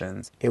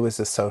Christians. It was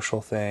a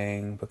social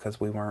thing because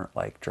we weren't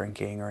like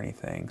drinking or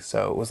anything,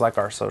 so it was like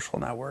our social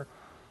network.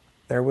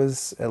 there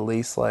was at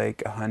least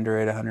like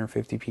 100,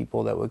 150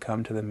 people that would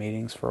come to the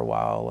meetings for a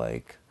while.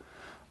 Like,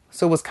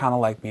 so it was kind of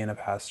like being a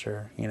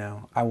pastor, you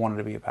know. I wanted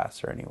to be a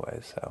pastor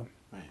anyway, so.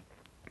 Right.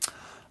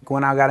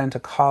 When I got into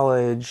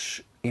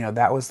college, you know,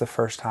 that was the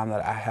first time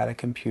that I had a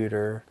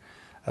computer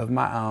of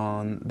my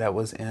own that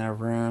was in a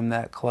room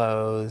that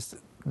closed,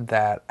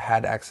 that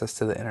had access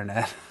to the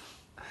internet.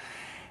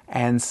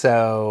 And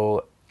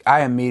so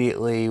I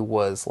immediately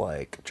was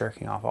like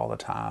jerking off all the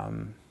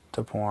time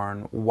to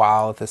porn,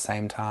 while at the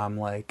same time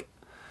like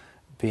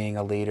being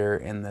a leader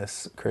in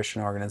this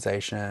Christian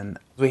organization.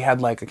 We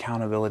had like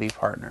accountability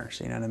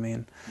partners, you know what I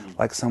mean?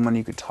 Like someone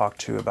you could talk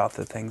to about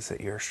the things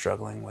that you're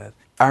struggling with.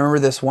 I remember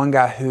this one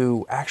guy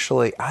who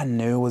actually I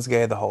knew was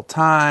gay the whole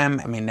time.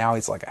 I mean, now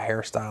he's like a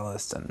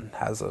hairstylist and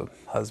has a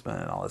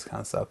husband and all this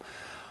kind of stuff.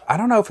 I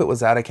don't know if it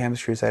was at a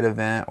Campus Crusade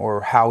event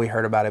or how we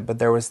heard about it, but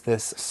there was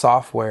this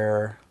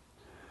software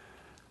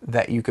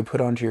that you could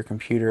put onto your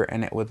computer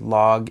and it would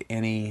log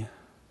any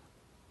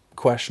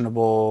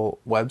questionable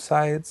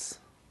websites,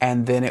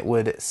 and then it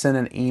would send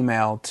an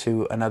email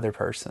to another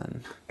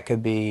person. It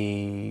could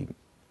be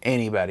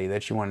anybody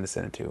that you wanted to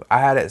send it to. I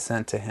had it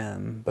sent to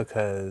him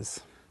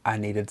because I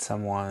needed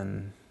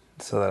someone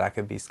so that I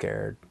could be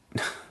scared.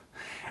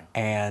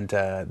 And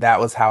that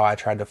was how I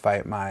tried to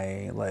fight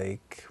my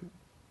like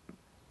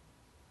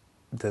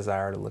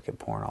desire to look at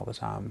porn all the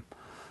time.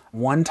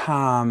 One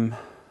time,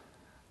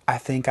 I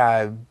think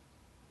I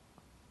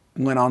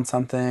went on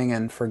something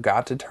and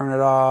forgot to turn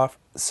it off.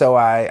 So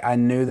I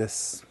knew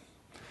this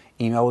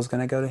email was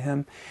going to go to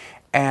him.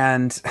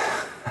 And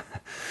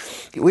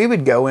we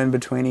would go in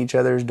between each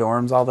other's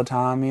dorms all the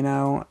time, you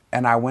know.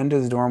 And I went to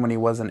his dorm when he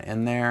wasn't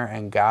in there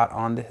and got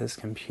onto his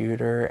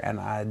computer and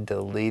I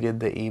deleted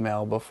the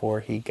email before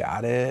he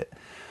got it,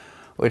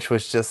 which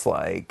was just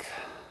like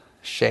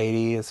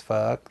shady as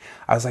fuck.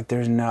 I was like,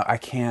 I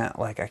can't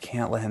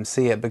let him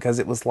see it, because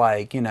it was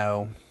like, you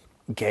know,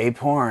 gay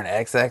porn,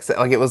 XX,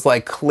 like it was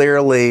like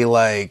clearly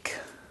like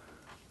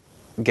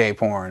gay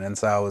porn. And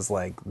so I was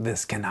like,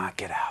 this cannot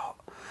get out,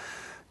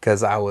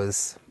 because I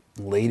was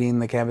leading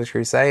the Campus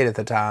Crusade at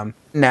the time.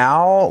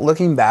 Now,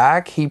 looking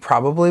back, he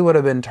probably would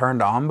have been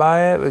turned on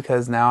by it,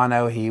 because now I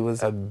know he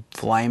was a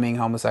flaming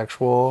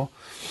homosexual,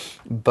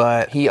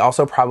 but he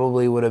also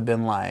probably would have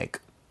been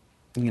like,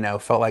 you know,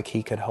 felt like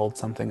he could hold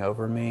something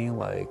over me,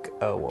 like,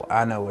 oh, well,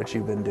 I know what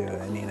you've been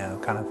doing, you know,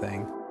 kind of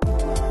thing.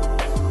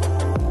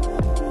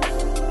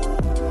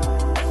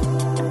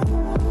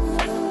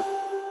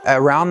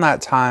 Around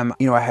that time,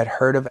 you know, I had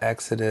heard of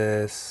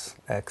Exodus,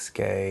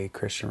 ex-gay,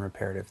 Christian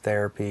reparative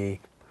therapy.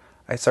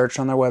 I searched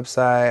on their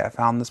website, I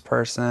found this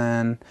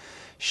person.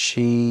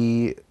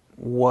 She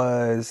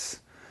was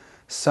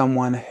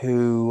someone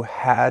who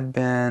had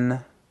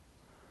been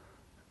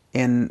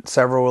in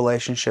several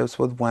relationships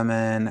with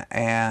women,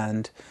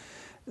 and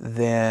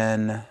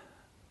then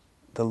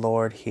the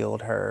Lord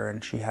healed her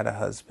and she had a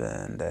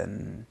husband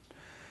and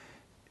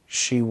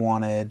she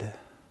wanted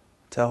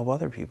to help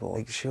other people.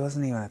 Like, she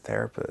wasn't even a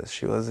therapist.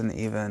 She wasn't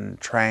even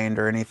trained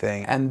or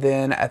anything. And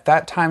then at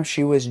that time,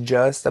 she was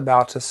just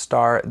about to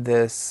start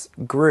this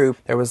group.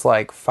 There was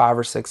like 5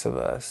 or 6 of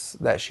us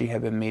that she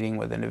had been meeting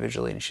with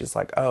individually. And she's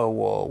like, oh,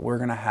 well, we're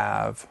going to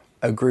have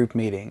a group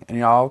meeting and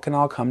y'all can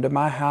all come to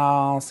my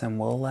house and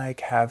we'll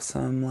like have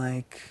some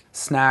like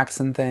snacks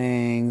and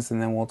things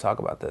and then we'll talk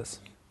about this.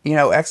 You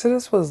know,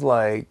 Exodus was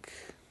like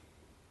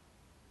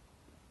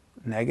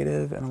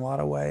negative in a lot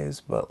of ways,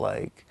 but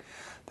like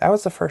that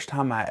was the first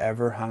time I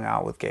ever hung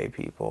out with gay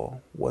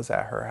people, was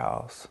at her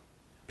house.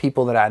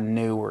 People that I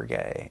knew were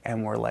gay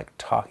and were like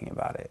talking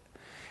about it.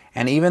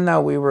 And even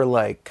though we were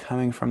like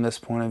coming from this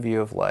point of view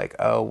of like,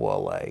 oh,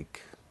 well,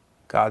 like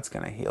God's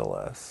gonna heal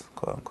us,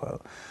 quote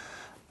unquote.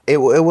 It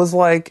was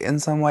like in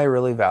some way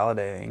really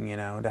validating, you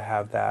know, to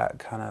have that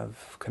kind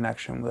of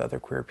connection with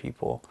other queer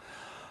people.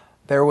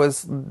 There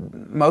was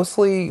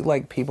mostly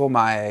like people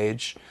my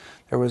age.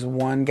 There was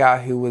one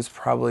guy who was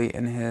probably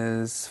in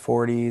his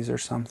 40s or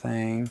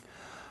something.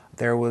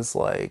 There was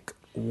like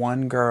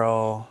one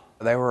girl.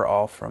 They were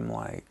all from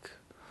like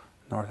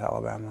North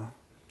Alabama.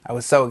 I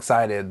was so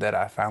excited that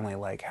I finally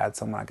like had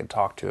someone I could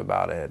talk to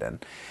about it,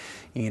 and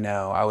you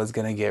know, I was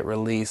gonna get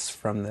released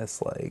from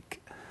this like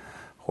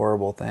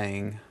horrible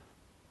thing.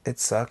 It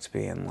sucked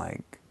being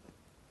like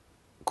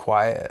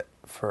quiet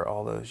for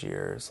all those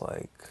years,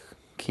 like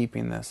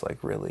keeping this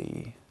like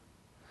really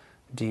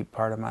deep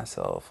part of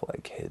myself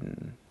like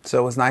hidden. So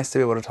it was nice to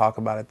be able to talk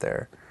about it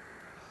there.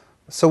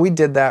 So we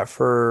did that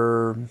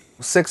for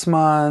 6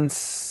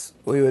 months.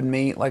 We would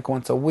meet like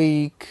once a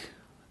week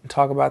and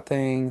talk about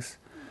things.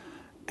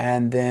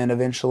 And then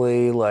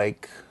eventually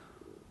like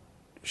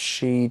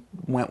she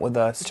went with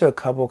us to a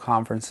couple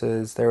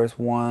conferences. There was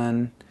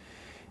one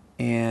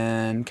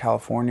in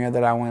California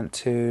that I went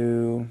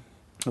to.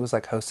 It was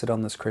like hosted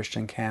on this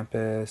Christian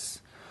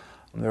campus.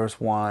 There was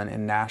one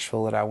in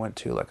Nashville that I went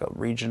to, like a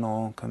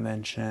regional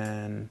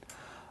convention.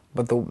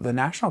 But the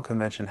national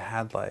convention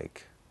had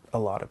like a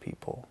lot of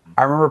people.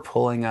 I remember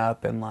pulling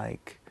up and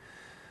like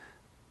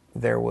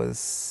there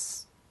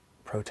was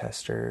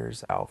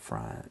protesters out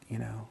front, you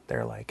know,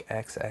 they're like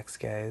XX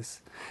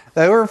gays.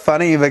 They were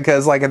funny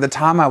because like at the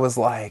time I was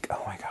like,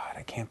 oh my God,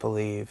 I can't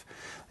believe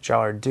that y'all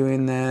are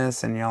doing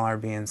this and y'all are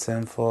being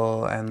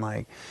sinful. And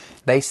like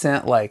they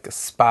sent like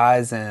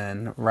spies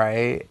in,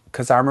 right?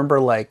 Because I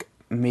remember like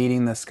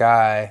meeting this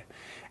guy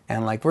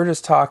and like we're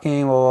just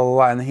talking, blah, blah,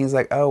 blah. And he's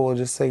like, oh, well,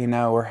 just so you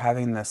know, we're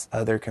having this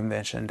other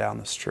convention down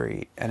the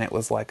street. And it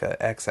was like a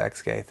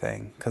XX gay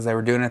thing because they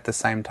were doing it at the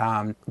same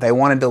time. They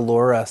wanted to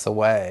lure us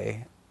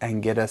away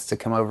and get us to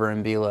come over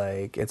and be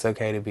like, it's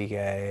okay to be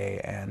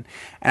gay. And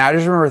I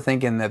just remember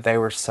thinking that they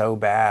were so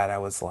bad. I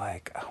was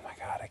like, oh my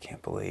God, I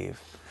can't believe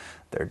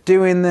they're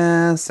doing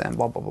this and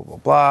blah, blah, blah, blah,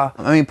 blah.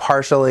 I mean,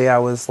 partially I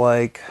was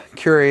like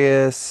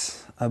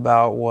curious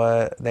about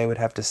what they would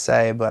have to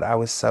say, but I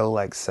was so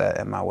like set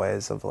in my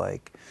ways of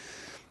like,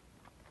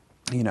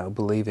 you know,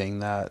 believing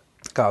that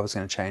God was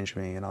going to change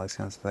me and all these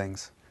kinds of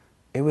things.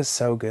 It was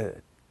so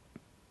good.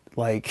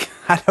 Like,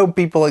 I know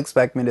people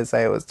expect me to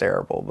say it was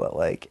terrible, but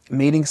like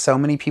meeting so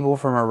many people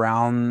from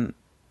around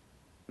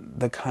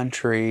the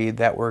country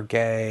that were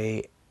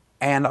gay,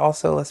 and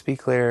also, let's be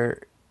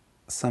clear,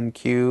 some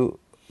cute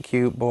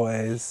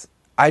boys.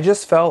 I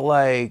just felt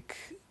like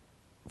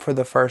for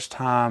the first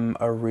time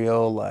a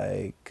real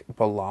like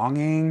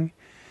belonging,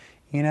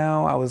 you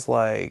know. I was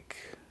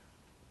like,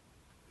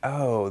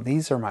 oh,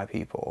 these are my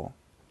people.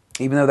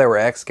 Even though they were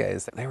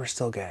ex-gays, they were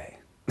still gay.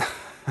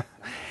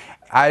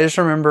 I just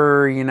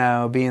remember, you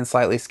know, being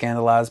slightly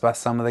scandalized by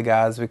some of the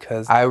guys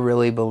because I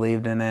really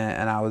believed in it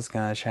and I was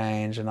going to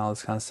change and all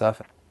this kind of stuff.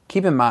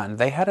 Keep in mind,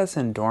 they had us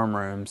in dorm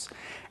rooms.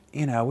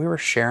 You know, we were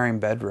sharing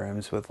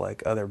bedrooms with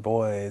like other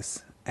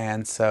boys.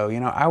 And so, you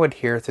know, I would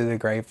hear through the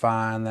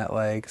grapevine that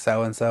like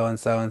so-and-so and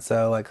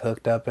so-and-so like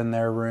hooked up in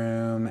their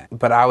room.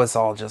 But I was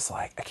all just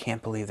like, I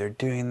can't believe they're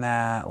doing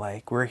that.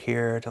 Like, we're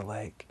here to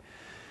like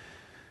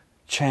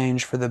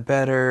change for the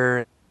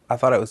better. I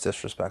thought it was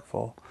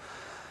disrespectful.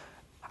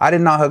 I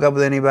did not hook up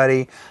with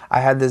anybody. I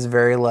had this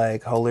very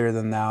like holier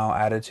than thou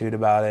attitude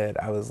about it.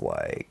 I was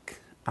like,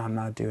 I'm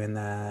not doing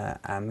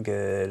that. I'm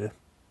good.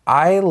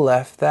 I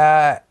left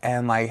that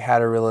and like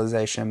had a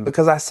realization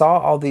because I saw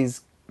all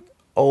these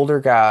older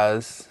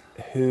guys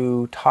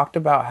who talked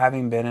about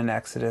having been in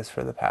Exodus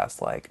for the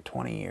past like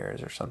 20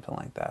 years or something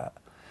like that.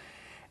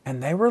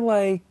 And they were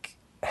like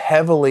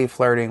heavily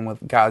flirting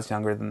with guys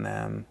younger than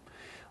them.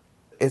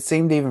 It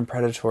seemed even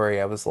predatory.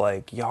 I was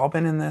like, y'all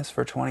been in this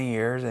for 20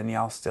 years and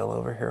y'all still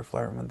over here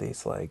flirting with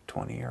these like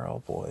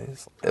 20-year-old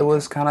boys. It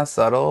was kind of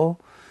subtle,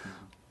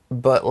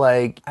 but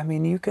like, I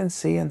mean, you can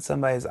see in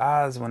somebody's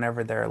eyes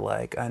whenever they're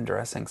like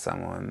undressing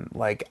someone.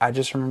 Like, I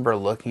just remember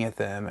looking at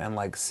them and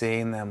like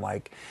seeing them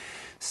like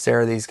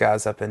stare these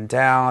guys up and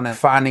down and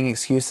finding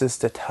excuses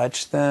to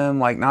touch them.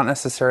 Like, not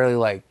necessarily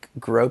like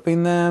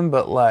groping them,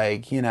 but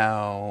like, you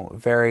know,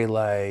 very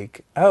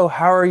like, oh,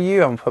 how are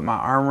you? I'm gonna put my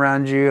arm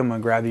around you, I'm gonna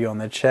grab you on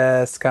the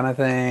chest kind of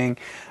thing.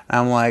 And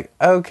I'm like,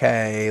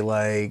 okay,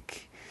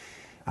 like,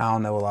 I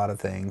don't know a lot of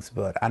things,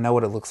 but I know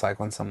what it looks like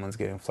when someone's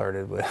getting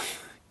flirted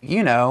with.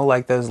 You know,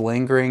 like those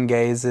lingering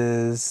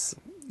gazes,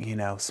 you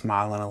know,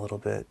 smiling a little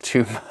bit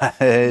too much.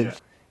 Yeah.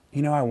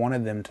 You know, I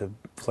wanted them to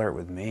flirt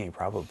with me,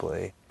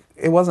 probably.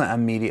 It wasn't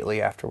immediately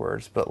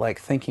afterwards, but like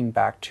thinking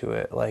back to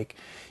it, like,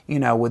 you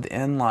know,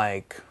 within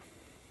like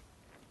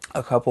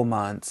a couple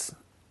months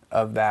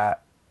of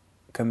that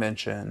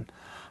convention,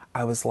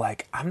 I was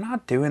like, I'm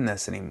not doing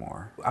this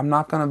anymore. I'm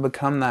not going to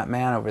become that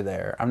man over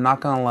there. I'm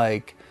not going to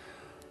like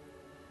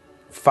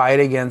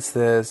fight against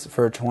this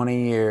for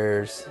 20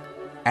 years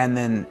and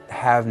then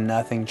have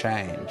nothing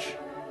change.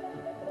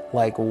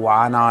 Like,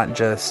 why not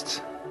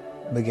just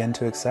begin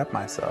to accept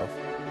myself?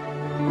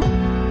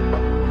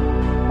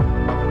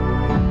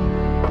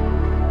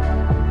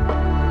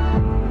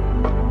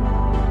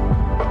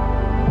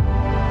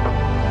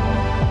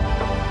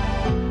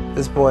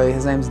 This boy,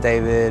 his name's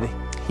David.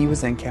 He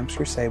was in Campus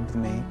Crusade with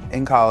me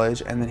in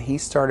college, and then he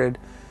started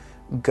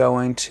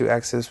going to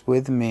Exodus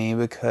with me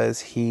because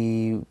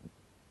he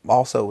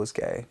also was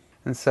gay.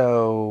 And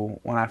so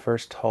when I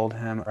first told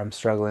him I'm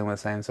struggling with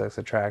same-sex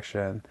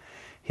attraction,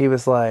 he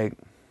was like,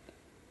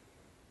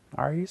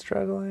 are you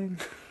struggling?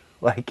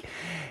 Like,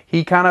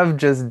 he kind of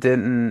just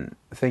didn't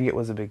think it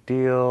was a big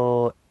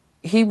deal.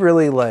 He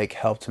really like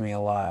helped me a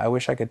lot. I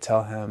wish I could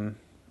tell him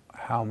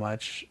how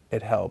much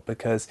it helped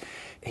because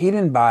he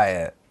didn't buy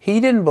it. He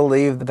didn't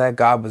believe that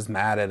God was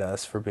mad at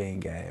us for being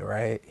gay,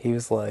 right? He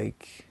was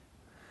like,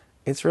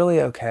 it's really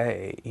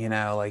okay, you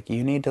know, like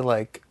you need to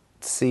like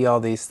see all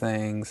these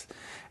things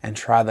and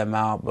try them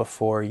out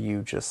before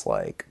you just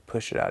like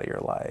push it out of your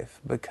life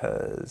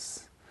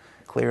because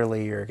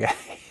clearly you're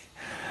gay.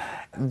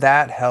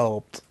 That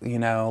helped, you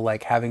know,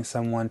 like having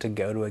someone to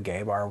go to a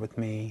gay bar with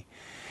me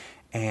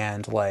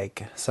and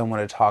like someone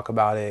to talk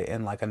about it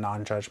in like a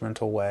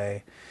non-judgmental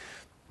way.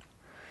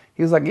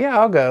 He was like, yeah,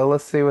 I'll go.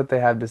 Let's see what they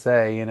have to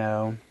say, you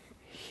know.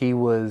 He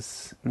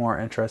was more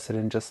interested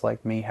in just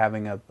like me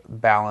having a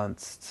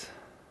balanced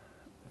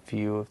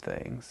view of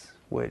things,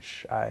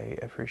 which I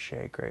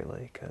appreciate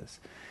greatly because,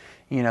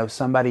 you know,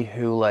 somebody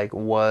who like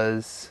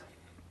was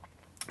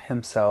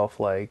himself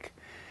like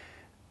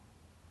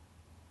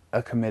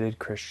a committed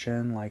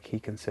Christian, like he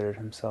considered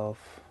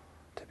himself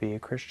to be a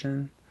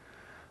Christian,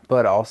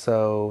 but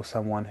also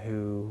someone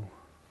who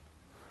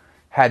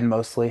had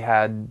mostly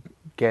had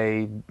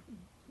gay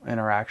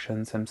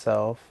interactions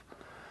himself.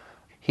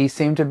 He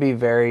seemed to be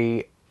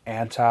very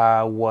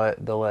anti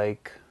what the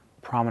like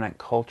prominent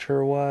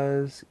culture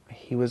was.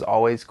 He was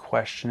always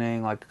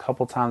questioning, like a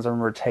couple times I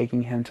remember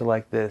taking him to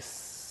like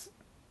this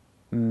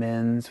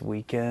men's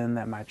weekend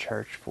that my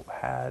church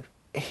had.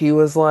 He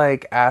was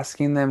like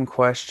asking them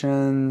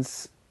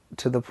questions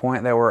to the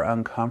point that were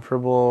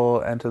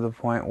uncomfortable and to the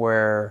point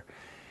where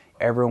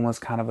everyone was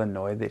kind of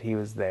annoyed that he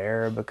was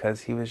there,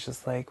 because he was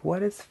just like, what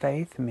does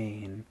faith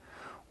mean?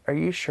 Are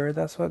you sure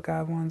that's what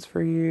God wants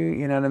for you?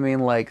 You know what I mean?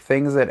 Like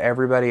things that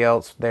everybody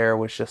else there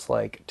was just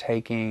like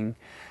taking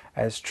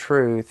as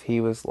truth. He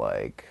was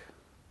like,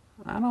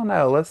 I don't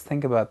know, let's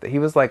think about that. He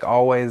was like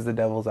always the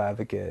devil's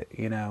advocate,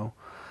 you know?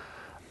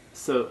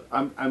 So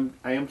I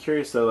am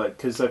curious though, like,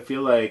 because I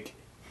feel like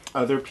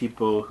other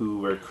people who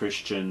were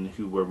Christian,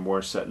 who were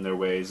more set in their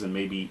ways, and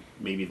maybe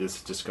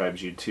this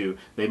describes you too,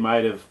 they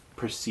might have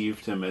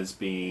perceived him as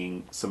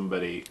being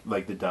somebody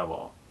like the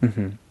devil,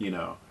 you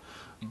know.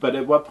 But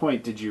at what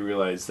point did you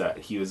realize that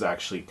he was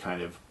actually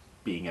kind of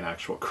being an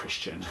actual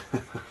Christian,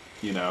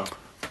 you know?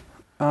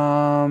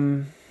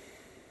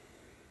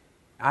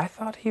 I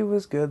thought he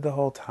was good the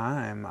whole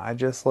time. I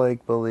just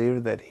like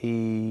believed that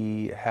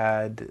he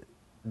had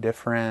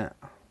different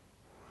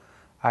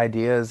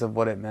ideas of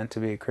what it meant to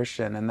be a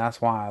Christian, and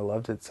that's why I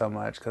loved it so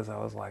much, because I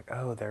was like,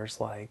 oh, there's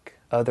like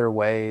other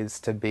ways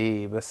to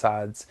be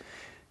besides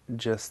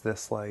just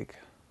this like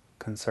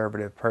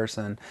conservative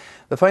person.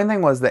 The funny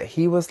thing was that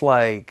he was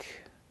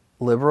like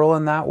liberal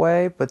in that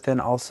way, but then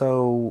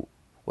also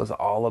was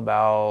all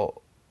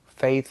about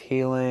faith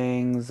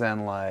healings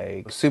and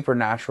like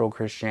supernatural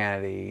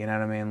Christianity, you know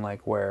what I mean?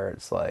 Like where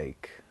it's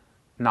like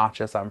not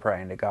just I'm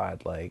praying to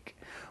God, like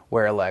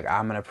where like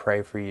I'm gonna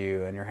pray for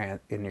you and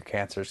your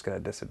cancer's gonna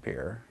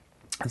disappear.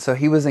 And so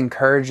he was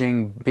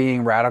encouraging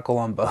being radical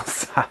on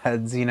both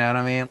sides, you know what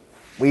I mean?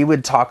 We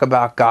would talk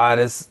about God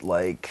as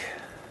like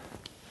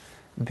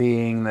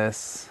being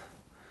this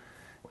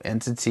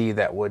entity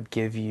that would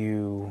give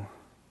you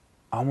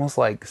almost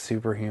like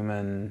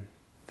superhuman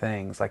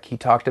things. Like he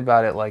talked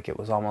about it like it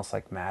was almost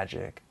like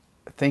magic.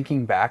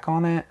 Thinking back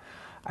on it,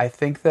 I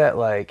think that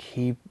like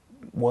he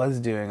was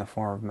doing a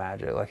form of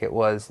magic. Like it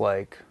was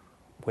like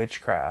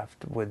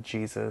witchcraft with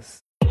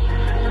Jesus.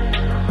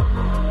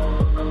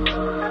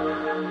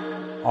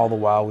 All the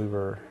while we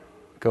were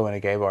going to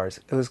gay bars.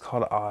 It was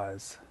called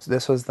Oz.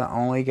 This was the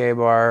only gay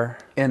bar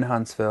in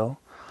Huntsville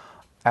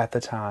at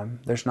the time.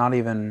 There's not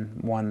even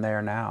one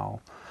there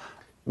now.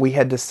 We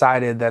had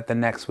decided that the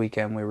next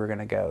weekend we were going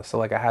to go. So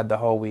like I had the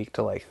whole week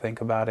to like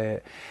think about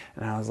it,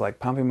 and I was like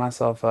pumping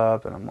myself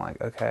up, and I'm like,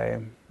 okay,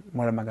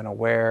 what am I going to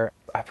wear?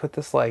 I put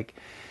this like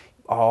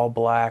all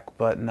black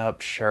button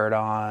up shirt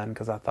on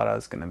because I thought I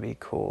was going to be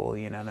cool,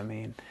 you know what I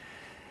mean?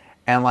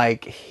 And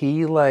like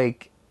he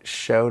like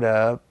showed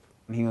up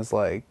and he was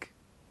like,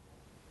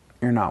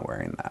 you're not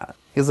wearing that.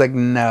 He was like,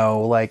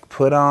 no, like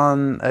put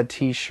on a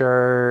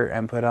t-shirt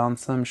and put on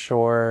some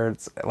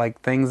shorts, like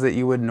things that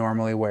you would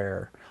normally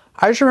wear.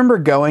 I just remember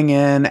going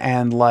in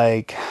and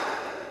like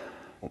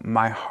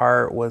my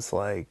heart was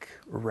like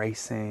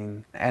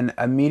racing and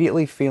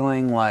immediately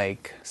feeling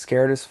like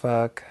scared as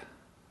fuck,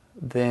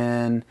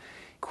 then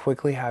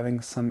quickly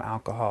having some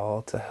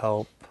alcohol to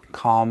help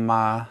calm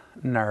my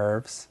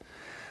nerves.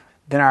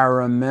 Then I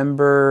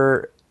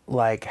remember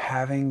like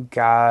having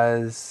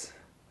guys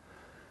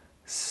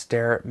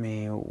stare at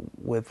me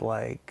with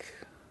like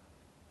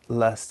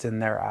lust in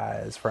their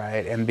eyes,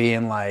 right? And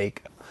being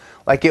like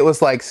it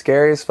was like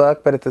scary as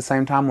fuck, but at the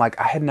same time, like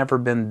I had never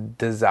been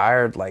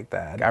desired like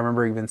that. I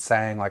remember even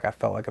saying like I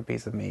felt like a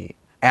piece of meat,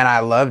 and I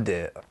loved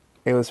it.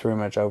 It was pretty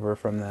much over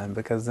from then,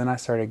 because then I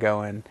started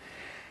going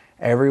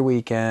every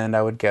weekend.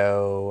 I would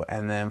go,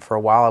 and then for a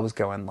while I was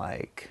going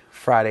like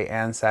Friday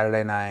and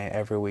Saturday night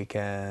every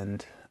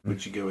weekend.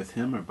 Would you go with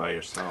him or by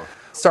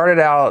yourself? Started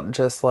out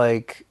just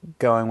like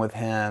going with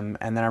him,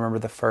 and then I remember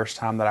the first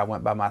time that I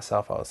went by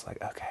myself, I was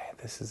like, okay,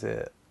 this is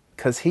it.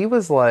 Because he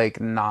was like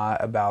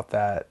not about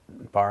that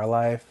bar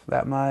life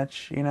that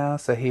much, you know?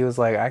 So he was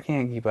like, I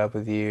can't keep up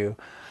with you.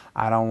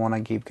 I don't want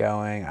to keep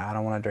going. I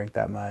don't want to drink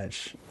that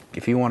much.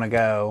 If you want to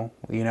go,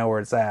 you know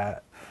where it's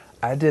at.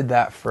 I did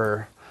that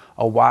for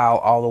a while,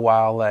 all the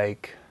while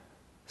like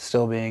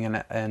still being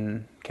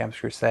in Campus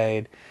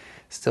Crusade,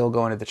 still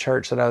going to the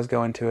church that I was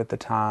going to at the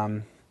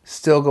time,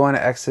 still going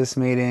to Exodus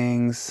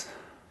meetings.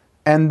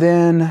 And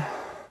then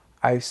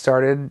I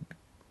started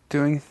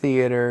doing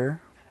theater.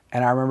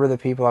 And I remember the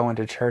people I went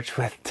to church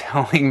with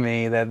telling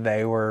me that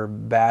they were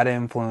bad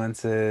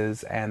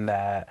influences and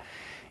that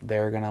they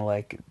were going to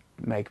like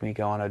make me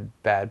go on a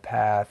bad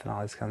path and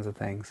all these kinds of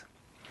things.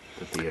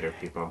 The theater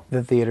people.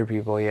 The theater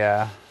people,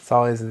 yeah. It's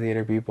always the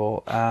theater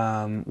people,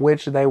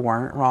 which they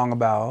weren't wrong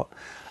about.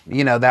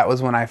 You know, that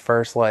was when I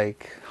first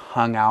like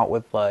hung out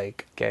with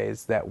like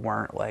gays that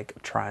weren't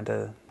like trying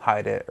to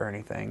hide it or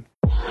anything.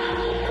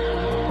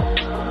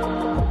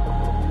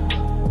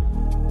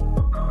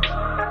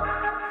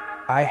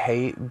 I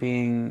hate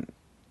being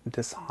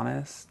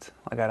dishonest.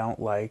 Like, I don't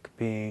like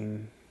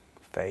being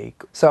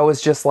fake. So I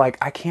was just like,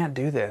 I can't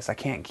do this. I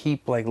can't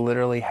keep like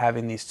literally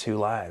having these two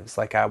lives.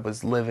 Like, I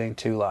was living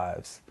two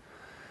lives.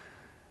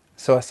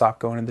 So I stopped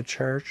going to the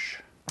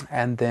church.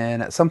 And then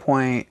at some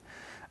point,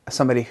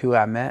 somebody who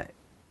I met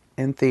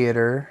in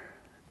theater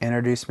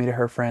introduced me to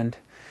her friend.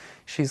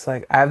 She's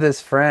like, I have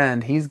this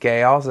friend. He's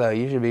gay also.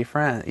 You should be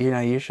friends. You know,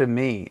 you should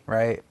meet,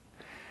 right?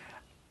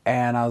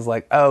 And I was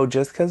like, oh,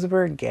 just because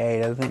we're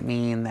gay doesn't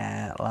mean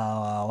that, la,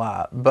 la,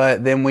 la.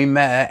 But then we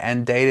met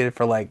and dated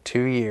for like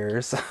 2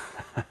 years.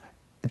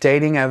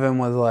 Dating Evan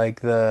was like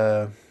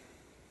the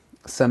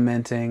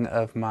cementing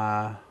of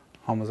my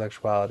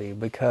homosexuality,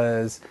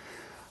 because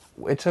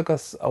it took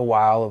us a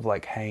while of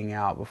like hanging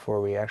out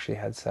before we actually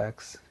had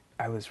sex.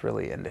 I was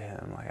really into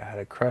him. Like, I had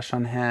a crush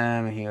on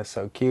him, and he was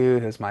so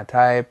cute. He was my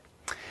type.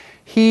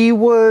 He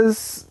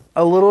was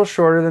a little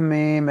shorter than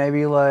me,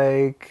 maybe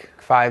like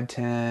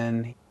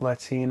 5'10",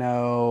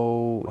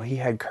 Latino. He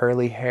had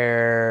curly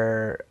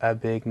hair, a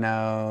big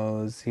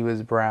nose. He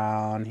was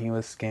brown. He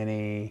was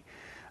skinny.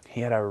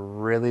 He had a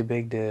really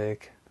big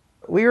dick.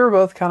 We were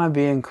both kind of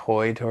being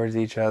coy towards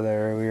each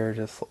other. We were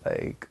just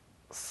like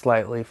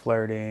slightly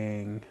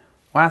flirting.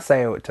 When I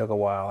say it took a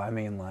while, I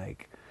mean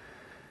like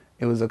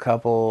it was a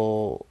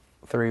couple,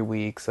 3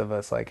 weeks of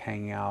us like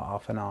hanging out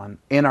off and on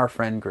in our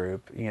friend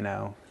group, you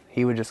know.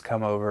 He would just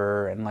come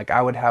over, and like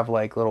I would have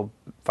like little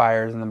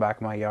fires in the back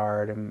of my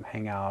yard and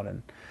hang out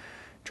and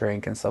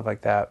drink and stuff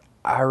like that.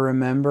 I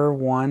remember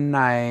one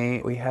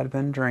night we had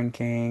been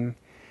drinking.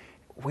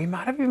 We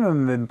might have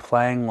even been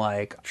playing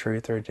like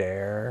Truth or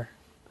Dare.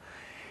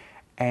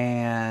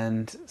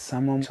 And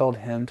someone told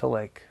him to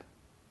like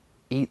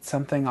eat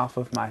something off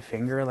of my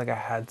finger. Like I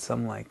had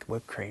some like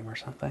whipped cream or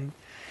something.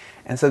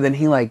 And so then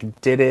he like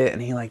did it,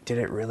 and he like did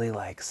it really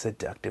like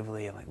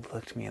seductively, and like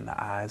looked me in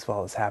the eyes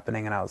while it was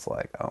happening. And I was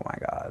like, oh my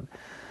God,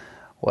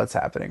 what's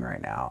happening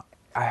right now?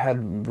 I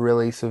had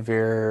really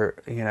severe,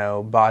 you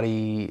know,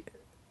 body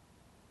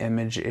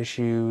image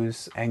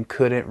issues, and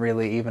couldn't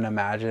really even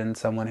imagine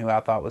someone who I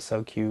thought was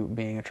so cute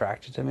being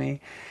attracted to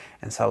me.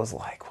 And so I was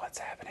like, what's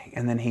happening?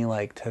 And then he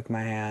like took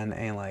my hand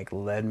and like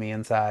led me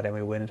inside, and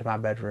we went into my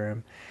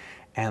bedroom,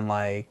 and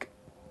like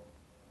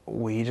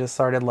we just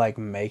started like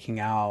making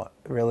out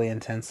really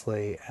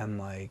intensely, and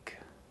like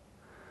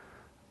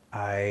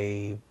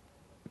I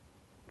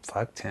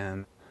fucked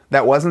him.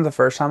 That wasn't the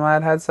first time I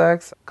had had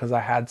sex, because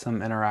I had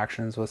some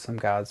interactions with some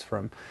guys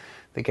from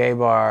the gay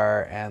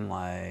bar, and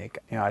like,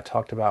 you know, I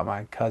talked about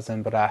my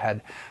cousin, but I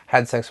had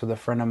had sex with a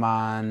friend of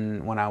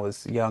mine when I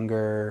was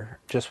younger,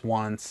 just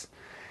once.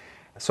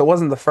 So it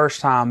wasn't the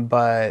first time,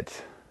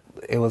 but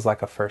it was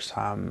like a first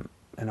time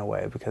in a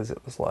way, because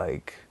it was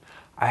like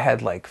I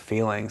had like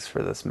feelings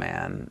for this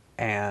man,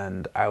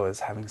 and I was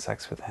having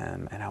sex with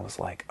him, and I was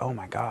like, oh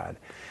my God,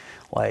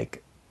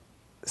 like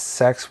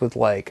sex with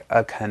like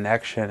a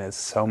connection is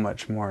so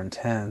much more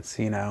intense,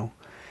 you know?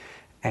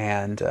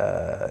 And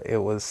it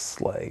was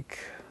like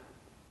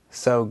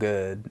so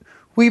good.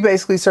 We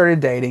basically started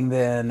dating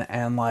then,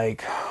 and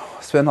like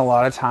spent a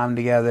lot of time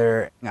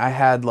together. I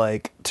had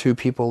like 2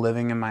 people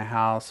living in my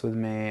house with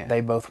me.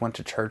 They both went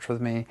to church with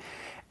me.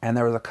 And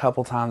there was a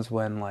couple times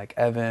when like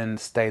Evan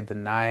stayed the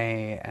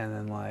night, and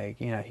then like,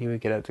 you know, he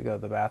would get up to go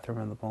to the bathroom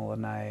in the middle of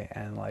the night,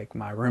 and like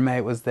my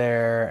roommate was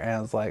there, and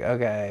I was like,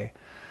 okay,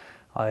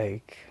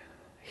 like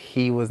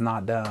he was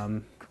not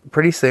dumb.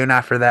 Pretty soon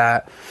after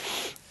that,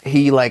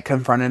 he like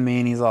confronted me,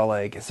 and he's all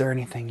like, is there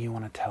anything you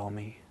want to tell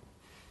me?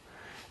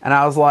 And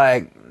I was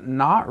like,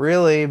 not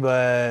really,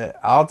 but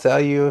I'll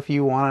tell you if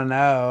you want to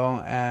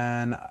know.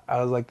 And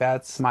I was like,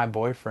 that's my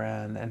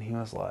boyfriend. And he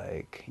was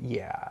like,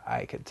 yeah,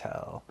 I could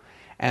tell.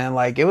 And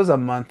like, it was a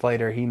month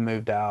later, he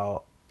moved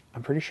out.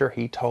 I'm pretty sure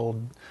he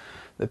told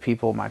the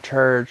people at my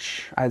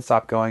church. I had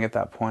stopped going at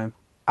that point.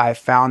 I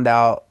found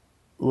out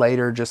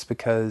later just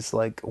because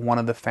like one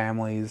of the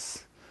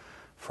families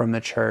from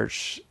the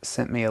church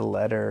sent me a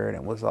letter, and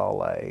it was all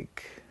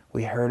like,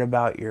 we heard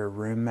about your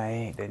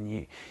roommate, and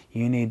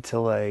you need to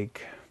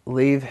like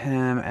leave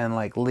him and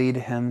like lead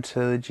him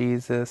to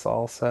Jesus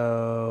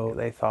also.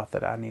 They thought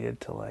that I needed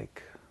to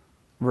like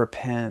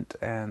repent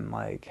and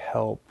like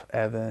help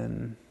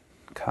Evan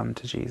come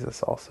to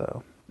Jesus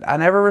also. I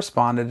never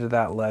responded to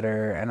that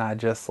letter, and I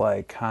just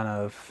like kind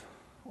of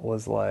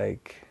was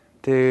like,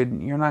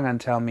 dude, you're not gonna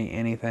tell me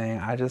anything.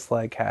 I just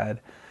like had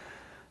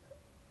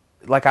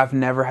like, I've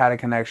never had a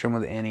connection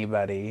with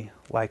anybody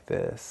like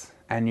this,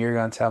 and you're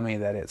gonna tell me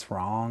that it's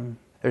wrong?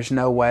 There's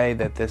no way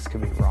that this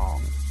could be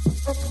wrong.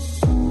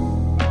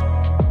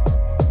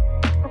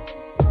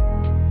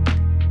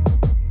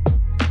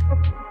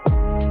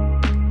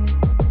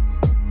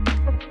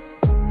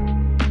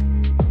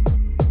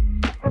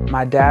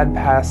 My dad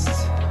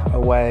passed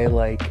away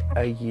like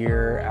a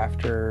year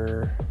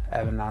after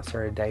Evan and I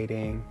started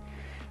dating,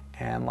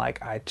 and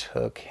like I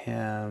took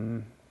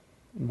him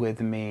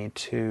with me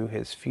to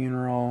his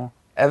funeral.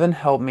 Evan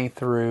helped me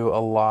through a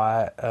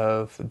lot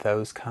of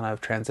those kind of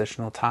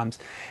transitional times.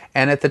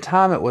 And at the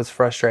time, it was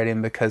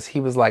frustrating because he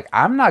was like,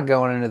 I'm not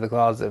going into the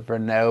closet for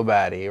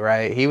nobody,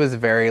 right? He was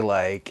very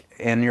like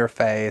in your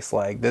face,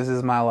 like, this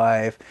is my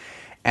life.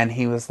 And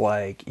he was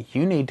like,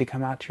 you need to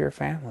come out to your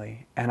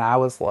family. And I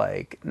was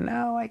like,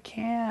 no, I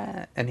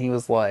can't. And he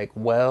was like,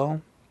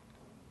 well,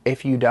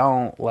 if you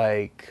don't,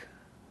 like,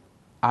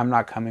 I'm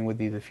not coming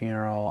with you to the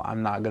funeral.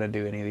 I'm not going to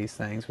do any of these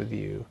things with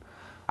you.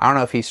 I don't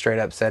know if he straight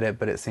up said it,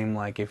 but it seemed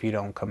like if you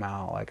don't come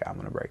out, like, I'm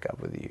going to break up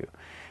with you.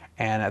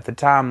 And at the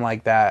time,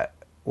 like, that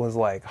was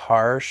like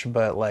harsh,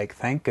 but like,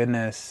 thank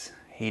goodness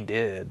he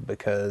did,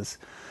 because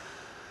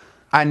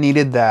I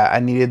needed that. I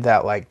needed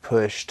that like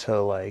push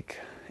to like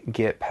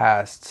get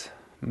past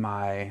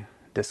my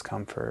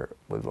discomfort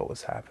with what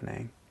was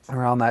happening.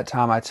 Around that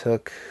time, I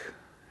took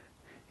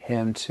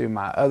him to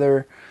my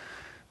other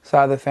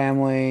side of the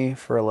family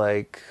for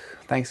like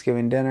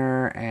Thanksgiving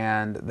dinner,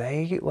 and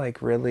they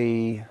like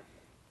really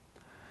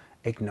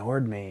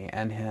ignored me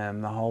and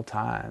him the whole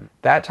time.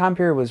 That time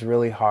period was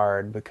really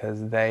hard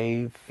because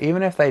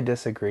even if they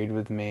disagreed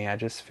with me, I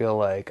just feel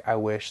like I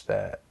wish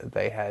that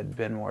they had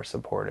been more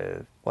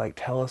supportive. Like,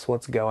 tell us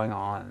what's going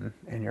on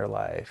in your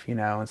life, you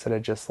know, instead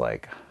of just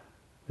like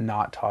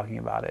not talking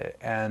about it.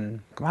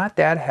 And my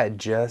dad had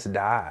just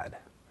died,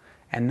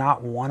 and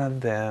not one of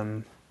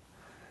them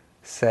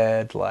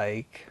said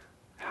like,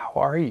 how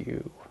are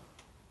you?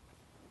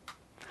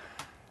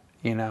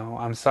 You know,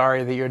 I'm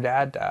sorry that your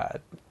dad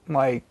died.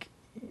 Like,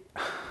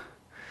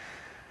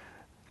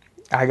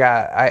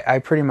 I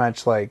pretty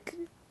much like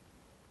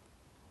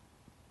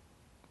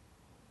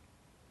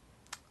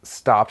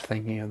stopped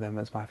thinking of them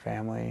as my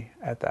family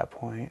at that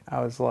point.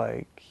 I was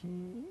like,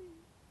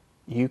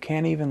 you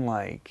can't even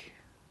like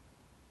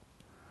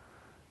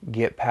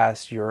get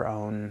past your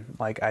own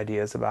like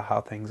ideas about how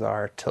things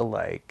are to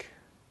like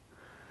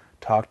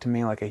talk to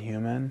me like a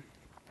human.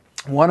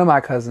 One of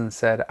my cousins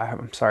said,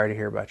 I'm sorry to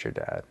hear about your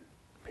dad,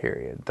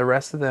 period. The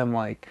rest of them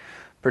like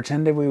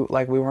pretended we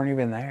weren't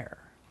even there.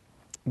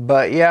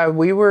 But yeah,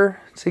 we were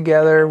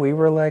together. We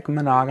were like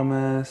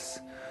monogamous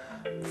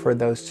for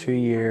those 2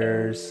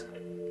 years.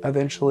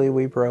 Eventually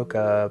we broke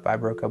up. I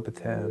broke up with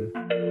him.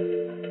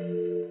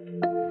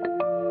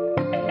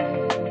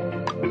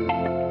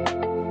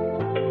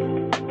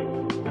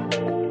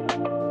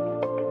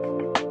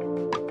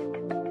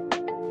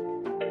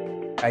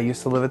 I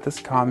used to live at this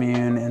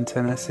commune in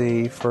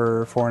Tennessee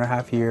for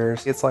 4.5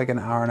 years. It's like an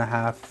hour and a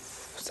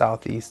half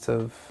southeast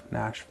of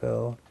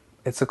Nashville.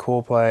 It's a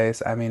cool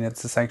place. I mean,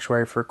 it's a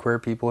sanctuary for queer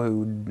people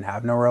who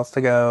have nowhere else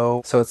to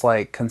go. So it's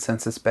like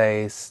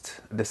consensus-based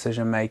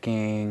decision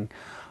making.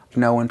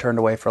 No one turned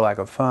away for lack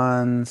of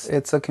funds.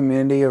 It's a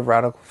community of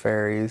radical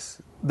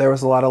fairies. There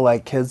was a lot of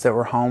like kids that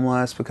were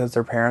homeless because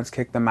their parents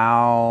kicked them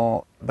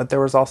out. But there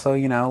was also,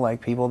 you know,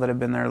 like people that have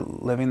been there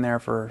living there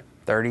for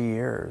 30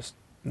 years.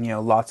 You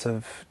know, lots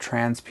of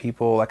trans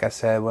people. Like I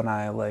said, when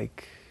I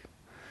like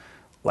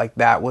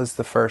that was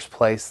the first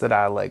place that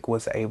I like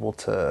was able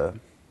to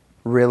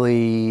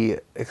really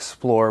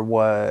explore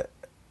what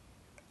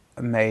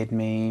made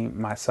me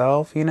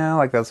myself, you know,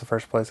 like that's the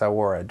first place I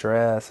wore a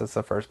dress. That's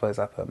the first place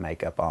I put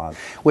makeup on,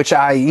 which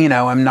I, you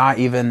know, I'm not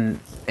even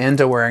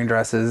into wearing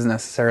dresses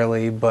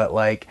necessarily, but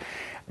like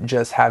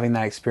just having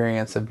that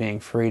experience of being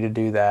free to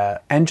do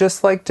that and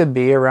just like to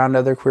be around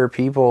other queer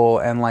people.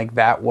 And like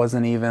that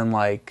wasn't even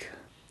like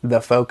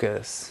the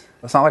focus.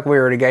 It's not like we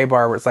were at a gay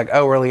bar where it's like,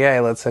 oh, we're gay,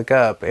 let's hook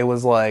up. It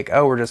was like,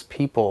 oh, we're just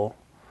people.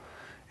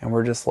 And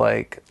we're just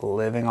like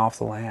living off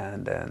the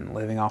land and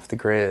living off the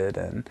grid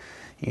and,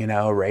 you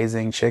know,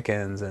 raising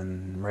chickens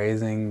and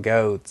raising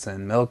goats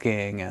and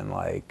milking and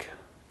like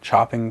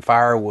chopping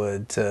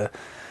firewood to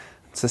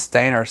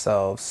sustain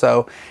ourselves.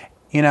 So,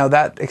 you know,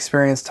 that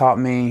experience taught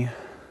me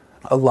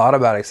a lot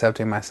about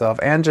accepting myself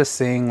and just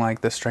seeing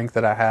like the strength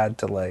that I had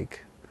to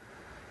like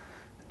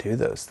do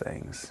those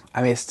things.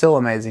 I mean, it's still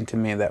amazing to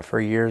me that for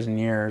years and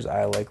years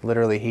I like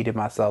literally heated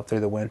myself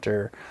through the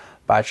winter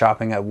by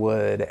chopping up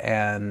wood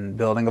and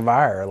building a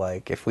fire.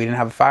 Like if we didn't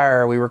have a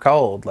fire, we were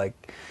cold. Like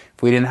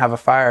if we didn't have a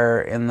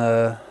fire in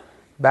the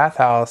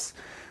bathhouse,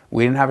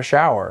 we didn't have a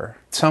shower.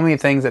 So many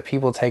things that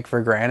people take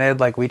for granted.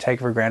 Like we take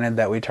for granted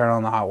that we turn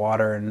on the hot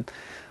water and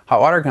hot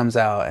water comes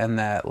out, and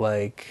that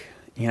like,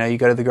 you know, you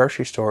go to the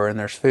grocery store and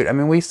there's food. I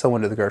mean, we still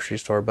went to the grocery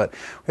store, but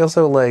we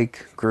also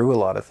like grew a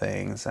lot of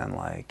things. And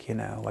like, you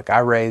know, like I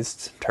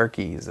raised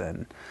turkeys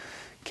and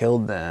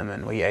killed them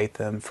and we ate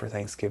them for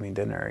Thanksgiving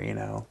dinner, you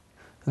know.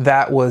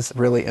 That was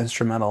really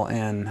instrumental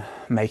in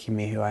making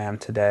me who I am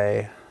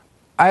today.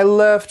 I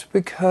left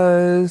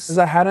because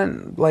I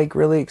hadn't like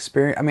really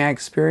experienced, I mean, I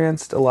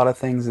experienced a lot of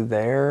things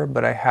there,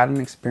 but I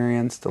hadn't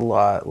experienced a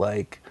lot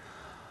like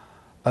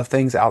of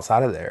things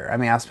outside of there. I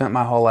mean, I spent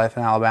my whole life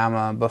in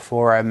Alabama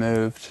before I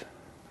moved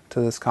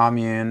to this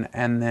commune,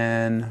 and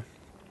then,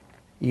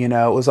 you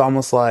know, it was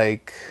almost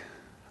like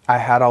I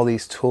had all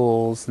these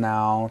tools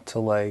now to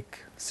like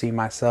see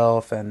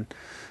myself and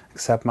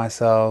accept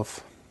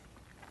myself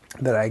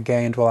that I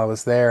gained while I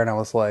was there, and I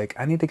was like,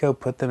 I need to go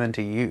put them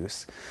into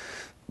use.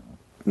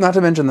 Not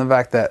to mention the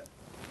fact that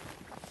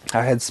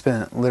I had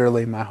spent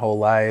literally my whole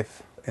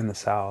life in the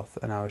South,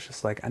 and I was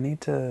just like, I need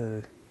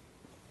to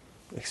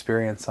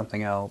experience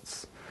something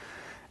else.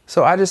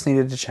 So I just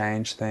needed to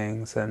change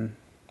things, and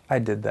I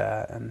did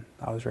that, and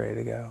I was ready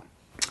to go.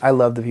 I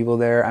love the people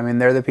there. I mean,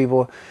 they're the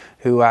people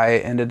who I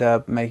ended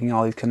up making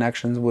all these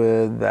connections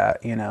with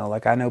that, you know,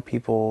 like I know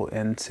people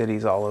in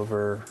cities all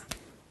over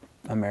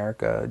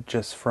America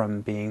just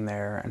from being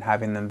there and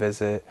having them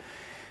visit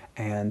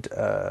and,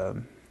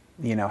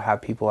 you know,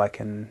 have people I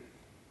can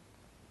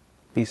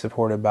be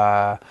supported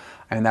by.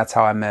 And that's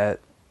how I met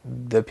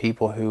the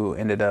people who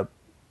ended up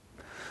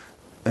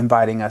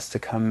inviting us to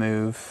come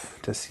move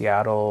to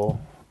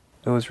Seattle.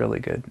 It was really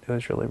good. It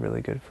was really,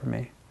 really good for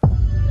me.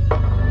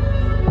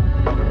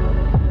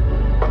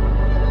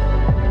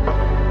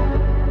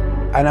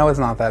 I know it's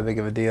not that big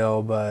of a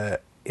deal,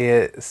 but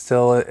it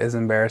still is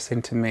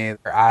embarrassing to me.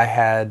 I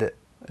had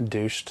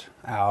douched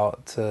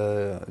out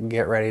to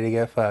get ready to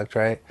get fucked,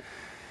 right?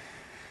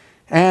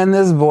 And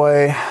this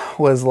boy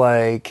was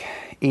like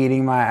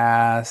eating my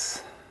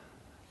ass,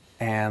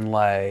 and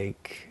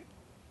like,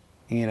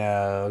 you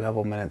know, a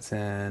couple minutes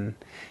in,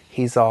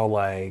 he's all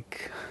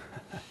like,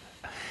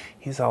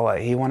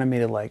 he wanted me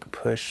to like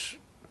push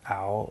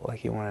out, like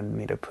he wanted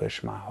me to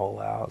push my hole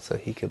out so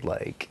he could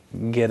like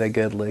get a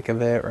good lick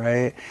of it,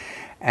 right?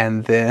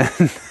 And then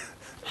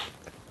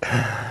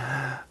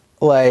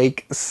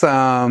like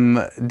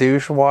some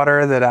douche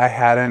water that I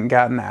hadn't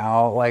gotten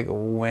out like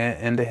went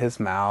into his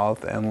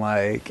mouth, and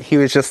like he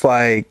was just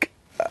like,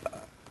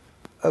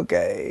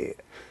 okay,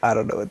 I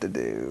don't know what to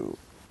do.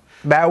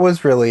 That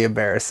was really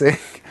embarrassing.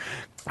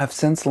 I've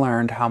since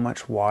learned how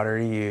much water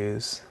to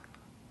use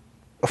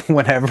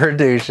whenever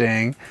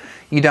douching.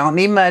 You don't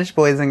need much,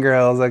 boys and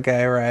girls,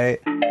 okay, right?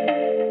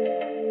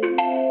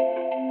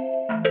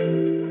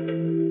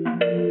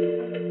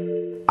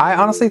 I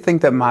honestly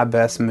think that my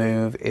best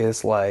move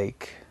is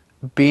like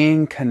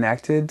being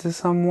connected to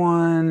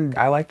someone.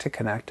 I like to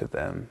connect to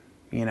them,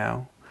 you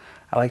know?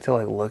 I like to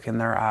like look in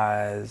their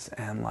eyes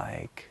and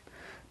like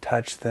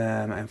touch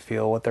them and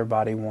feel what their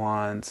body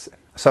wants.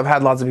 So I've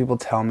had lots of people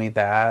tell me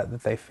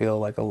that they feel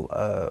like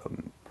a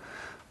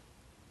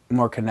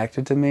more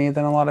connected to me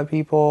than a lot of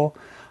people,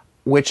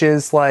 which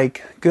is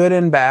like good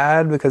and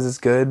bad, because it's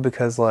good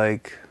because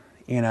like,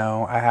 you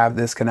know, I have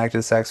this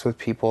connected sex with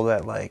people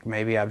that like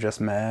maybe I've just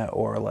met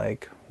or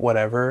like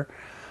whatever.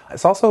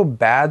 It's also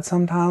bad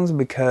sometimes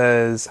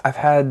because I've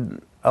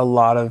had a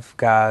lot of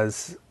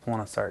guys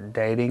want to start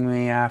dating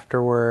me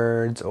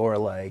afterwards or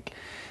like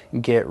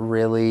get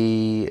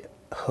really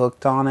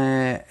hooked on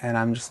it, and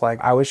I'm just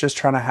like, I was just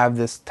trying to have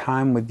this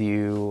time with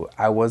you.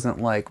 I wasn't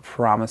like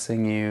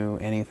promising you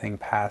anything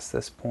past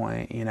this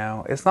point, you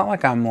know? It's not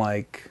like I'm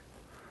like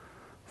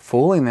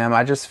fooling them.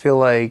 I just feel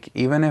like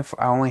even if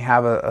I only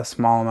have a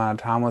small amount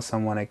of time with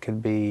someone, it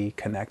could be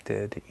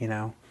connected, you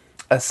know?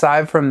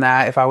 Aside from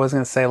that, if I was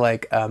going to say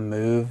like a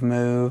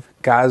move,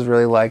 guys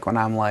really like when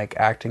I'm like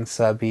acting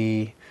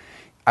subby.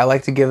 I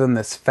like to give them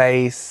this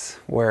face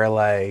where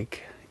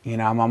like, you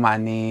know, I'm on my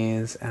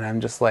knees and I'm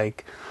just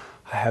like,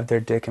 I have their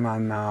dick in my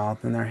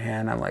mouth and their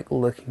hand. I'm like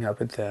looking up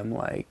at them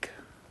like,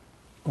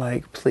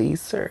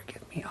 please, sir,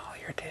 give me all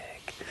your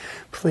dick.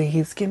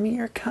 Please give me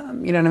your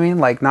cum. You know what I mean?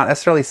 Like not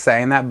necessarily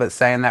saying that, but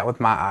saying that with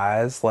my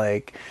eyes.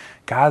 Like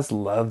guys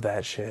love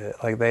that shit.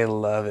 Like they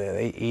love it.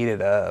 They eat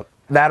it up.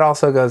 That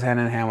also goes hand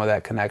in hand with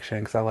that connection,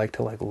 because I like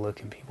to like look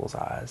in people's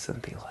eyes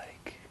and be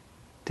like,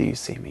 do you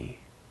see me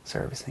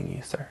servicing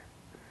you, sir?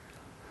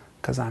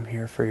 Because I'm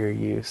here for your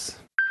use.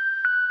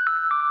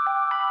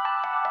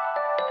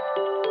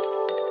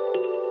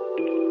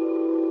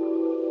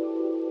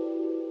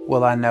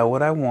 Well, I know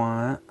what I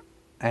want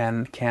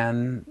and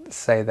can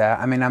say that.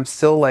 I mean, I'm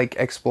still like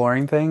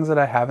exploring things that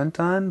I haven't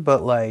done,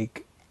 but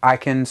like I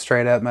can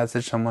straight up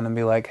message someone and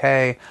be like,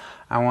 hey,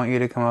 I want you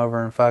to come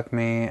over and fuck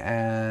me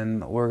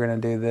and we're gonna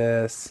do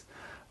this.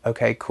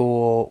 Okay,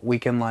 cool. We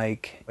can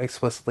like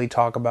explicitly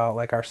talk about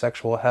like our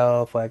sexual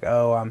health, like,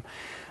 oh, I'm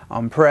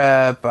on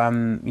prep,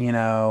 you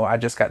know, I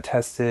just got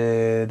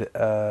tested,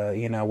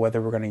 you know,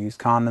 whether we're gonna use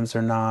condoms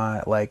or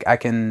not. Like I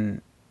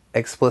can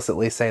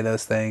explicitly say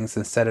those things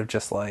instead of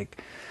just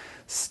like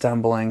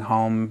stumbling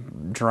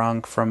home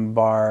drunk from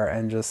bar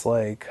and just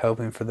like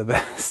hoping for the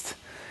best.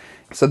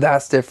 So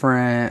that's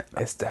different.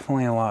 It's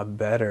definitely a lot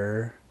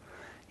better.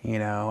 You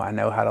know, I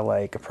know how to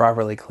like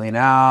properly clean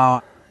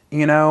out.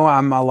 You know,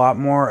 I'm a lot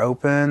more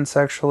open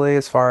sexually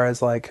as far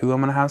as like who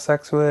I'm gonna have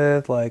sex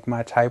with. Like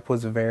my type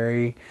was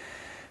very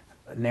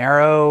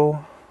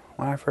narrow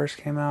when I first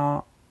came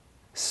out.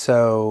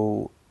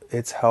 So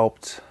it's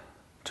helped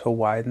to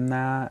widen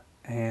that,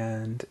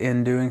 and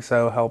in doing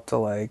so helped to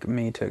like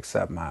me to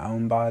accept my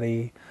own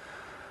body.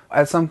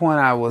 At some point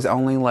I was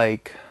only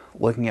like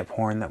looking at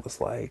porn that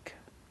was like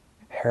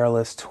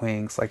hairless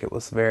twinks, like it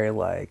was very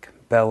like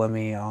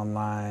Bellamy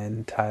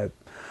Online type.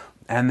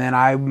 And then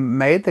I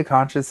made the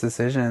conscious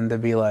decision to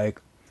be like,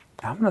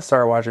 I'm gonna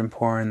start watching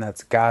porn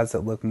that's guys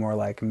that look more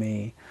like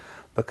me,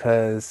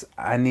 because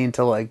I need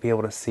to like be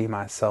able to see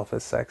myself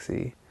as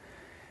sexy.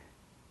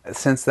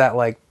 since that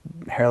like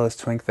hairless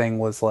twink thing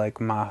was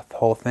like my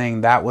whole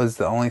thing, that was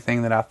the only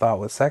thing that I thought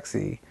was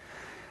sexy.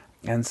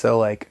 And so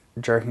like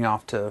jerking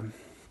off to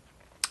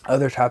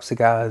other types of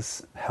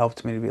guys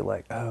helped me to be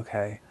like, oh,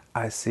 okay,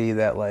 I see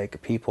that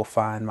like people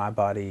find my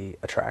body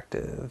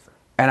attractive.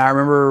 And I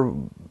remember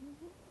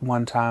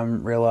one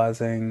time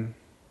realizing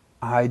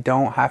I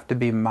don't have to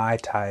be my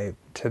type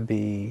to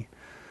be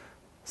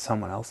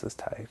someone else's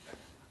type.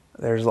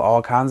 There's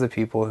all kinds of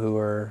people who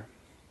are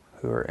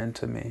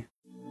into me.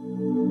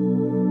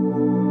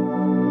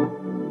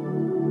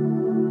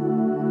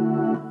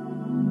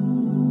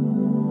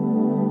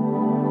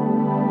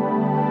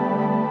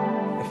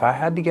 If I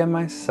had to give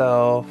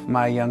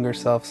my younger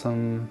self,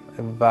 some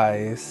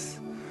advice,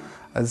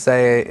 I'd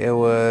say it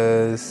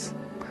was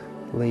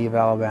leave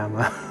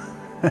Alabama.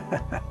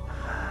 I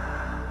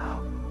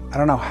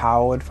don't know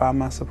how I would find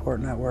my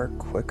support network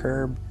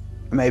quicker.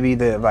 Maybe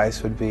the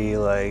advice would be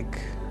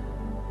like,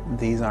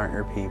 these aren't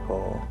your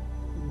people,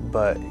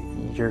 but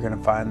you're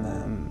gonna find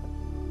them,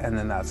 and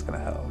then that's gonna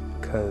help,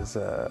 because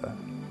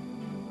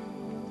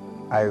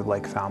I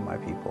like found my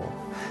people.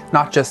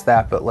 Not just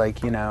that, but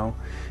like, you know,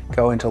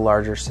 going to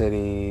larger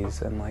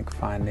cities and like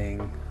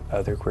finding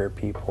other queer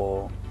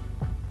people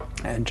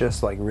and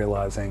just like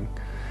realizing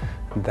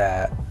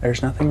that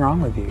there's nothing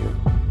wrong with you.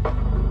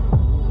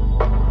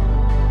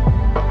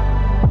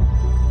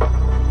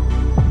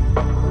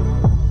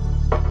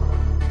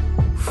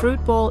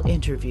 Fruit Bowl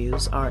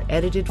interviews are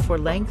edited for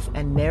length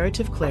and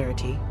narrative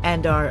clarity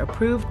and are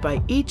approved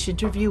by each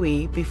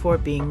interviewee before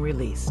being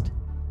released.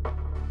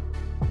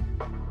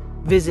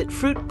 Visit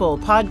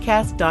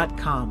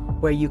fruitbowlpodcast.com,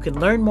 where you can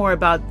learn more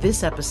about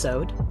this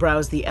episode,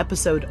 browse the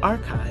episode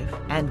archive,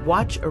 and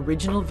watch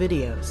original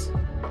videos.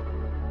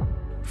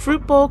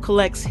 Fruit Bowl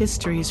collects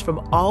histories from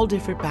all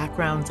different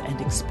backgrounds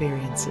and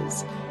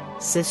experiences: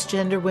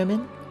 cisgender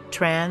women,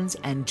 trans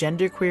and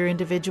genderqueer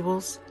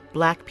individuals,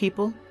 Black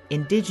people,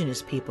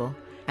 Indigenous people,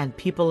 and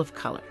people of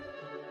color.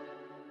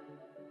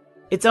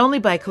 It's only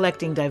by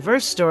collecting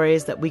diverse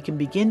stories that we can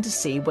begin to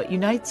see what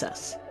unites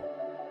us.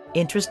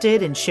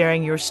 Interested in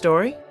sharing your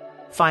story?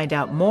 Find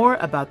out more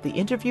about the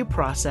interview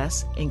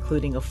process,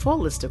 including a full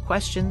list of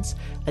questions,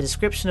 a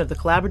description of the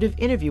collaborative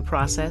interview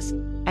process,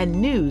 and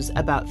news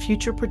about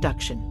future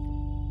production.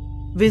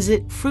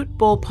 Visit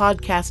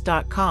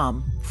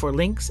fruitbowlpodcast.com for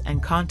links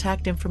and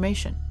contact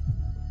information.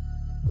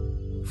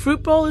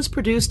 Fruit Bowl is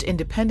produced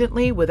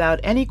independently without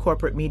any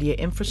corporate media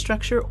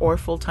infrastructure or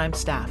full-time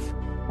staff.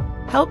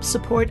 Help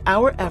support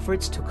our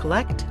efforts to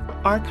collect,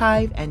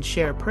 archive, and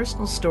share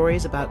personal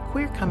stories about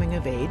queer coming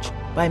of age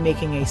by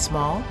making a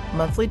small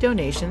monthly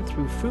donation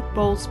through Fruit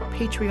Bowl's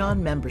Patreon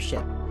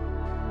membership.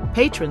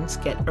 Patrons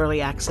get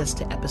early access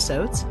to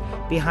episodes,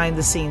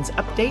 behind-the-scenes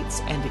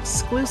updates, and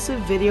exclusive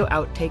video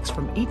outtakes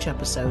from each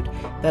episode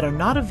that are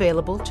not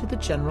available to the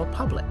general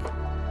public.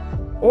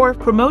 Or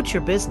promote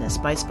your business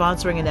by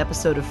sponsoring an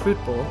episode of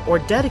Fruit Bowl or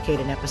dedicate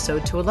an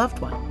episode to a loved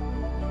one.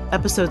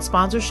 Episode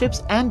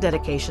sponsorships and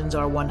dedications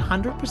are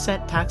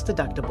 100% tax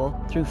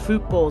deductible through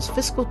Fruit Bowl's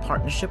fiscal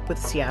partnership with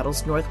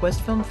Seattle's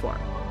Northwest Film Forum.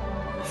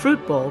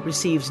 Fruit Bowl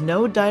receives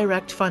no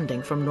direct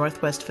funding from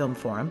Northwest Film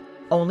Forum,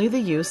 only the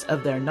use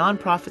of their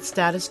nonprofit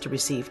status to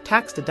receive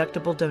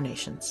tax-deductible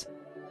donations.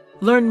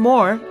 Learn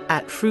more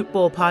at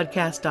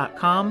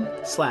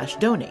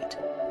fruitbowlpodcast.com/donate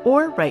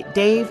or write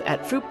Dave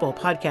at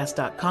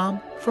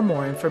fruitbowlpodcast.com for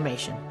more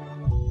information.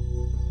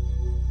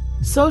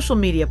 Social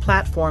media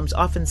platforms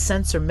often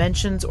censor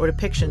mentions or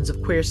depictions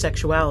of queer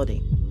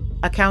sexuality.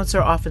 Accounts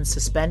are often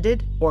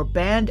suspended or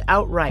banned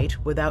outright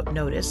without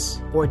notice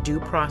or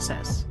due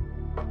process.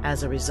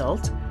 As a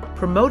result,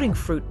 promoting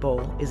Fruit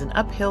Bowl is an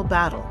uphill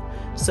battle,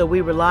 so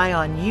we rely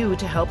on you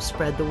to help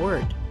spread the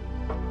word.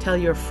 Tell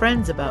your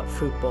friends about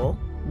Fruit Bowl,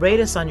 rate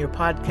us on your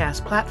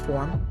podcast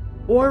platform,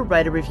 or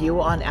write a review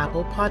on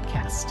Apple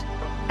Podcast.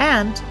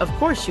 And, of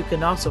course, you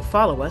can also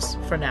follow us,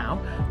 for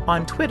now,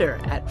 on Twitter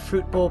at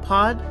Fruit Bowl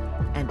Pod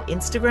and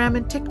Instagram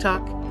and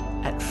TikTok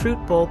at Fruit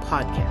Bowl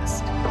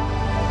Podcast.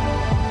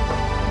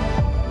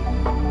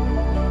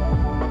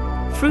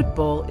 Fruit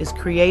Bowl is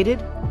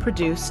created,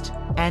 produced,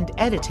 and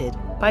edited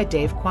by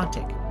Dave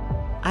Quantick.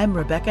 I'm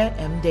Rebecca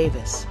M.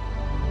 Davis.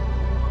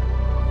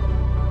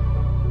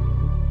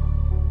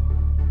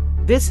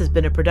 This has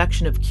been a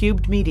production of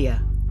Cubed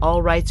Media,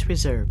 all rights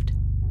reserved.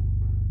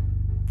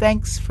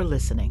 Thanks for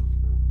listening.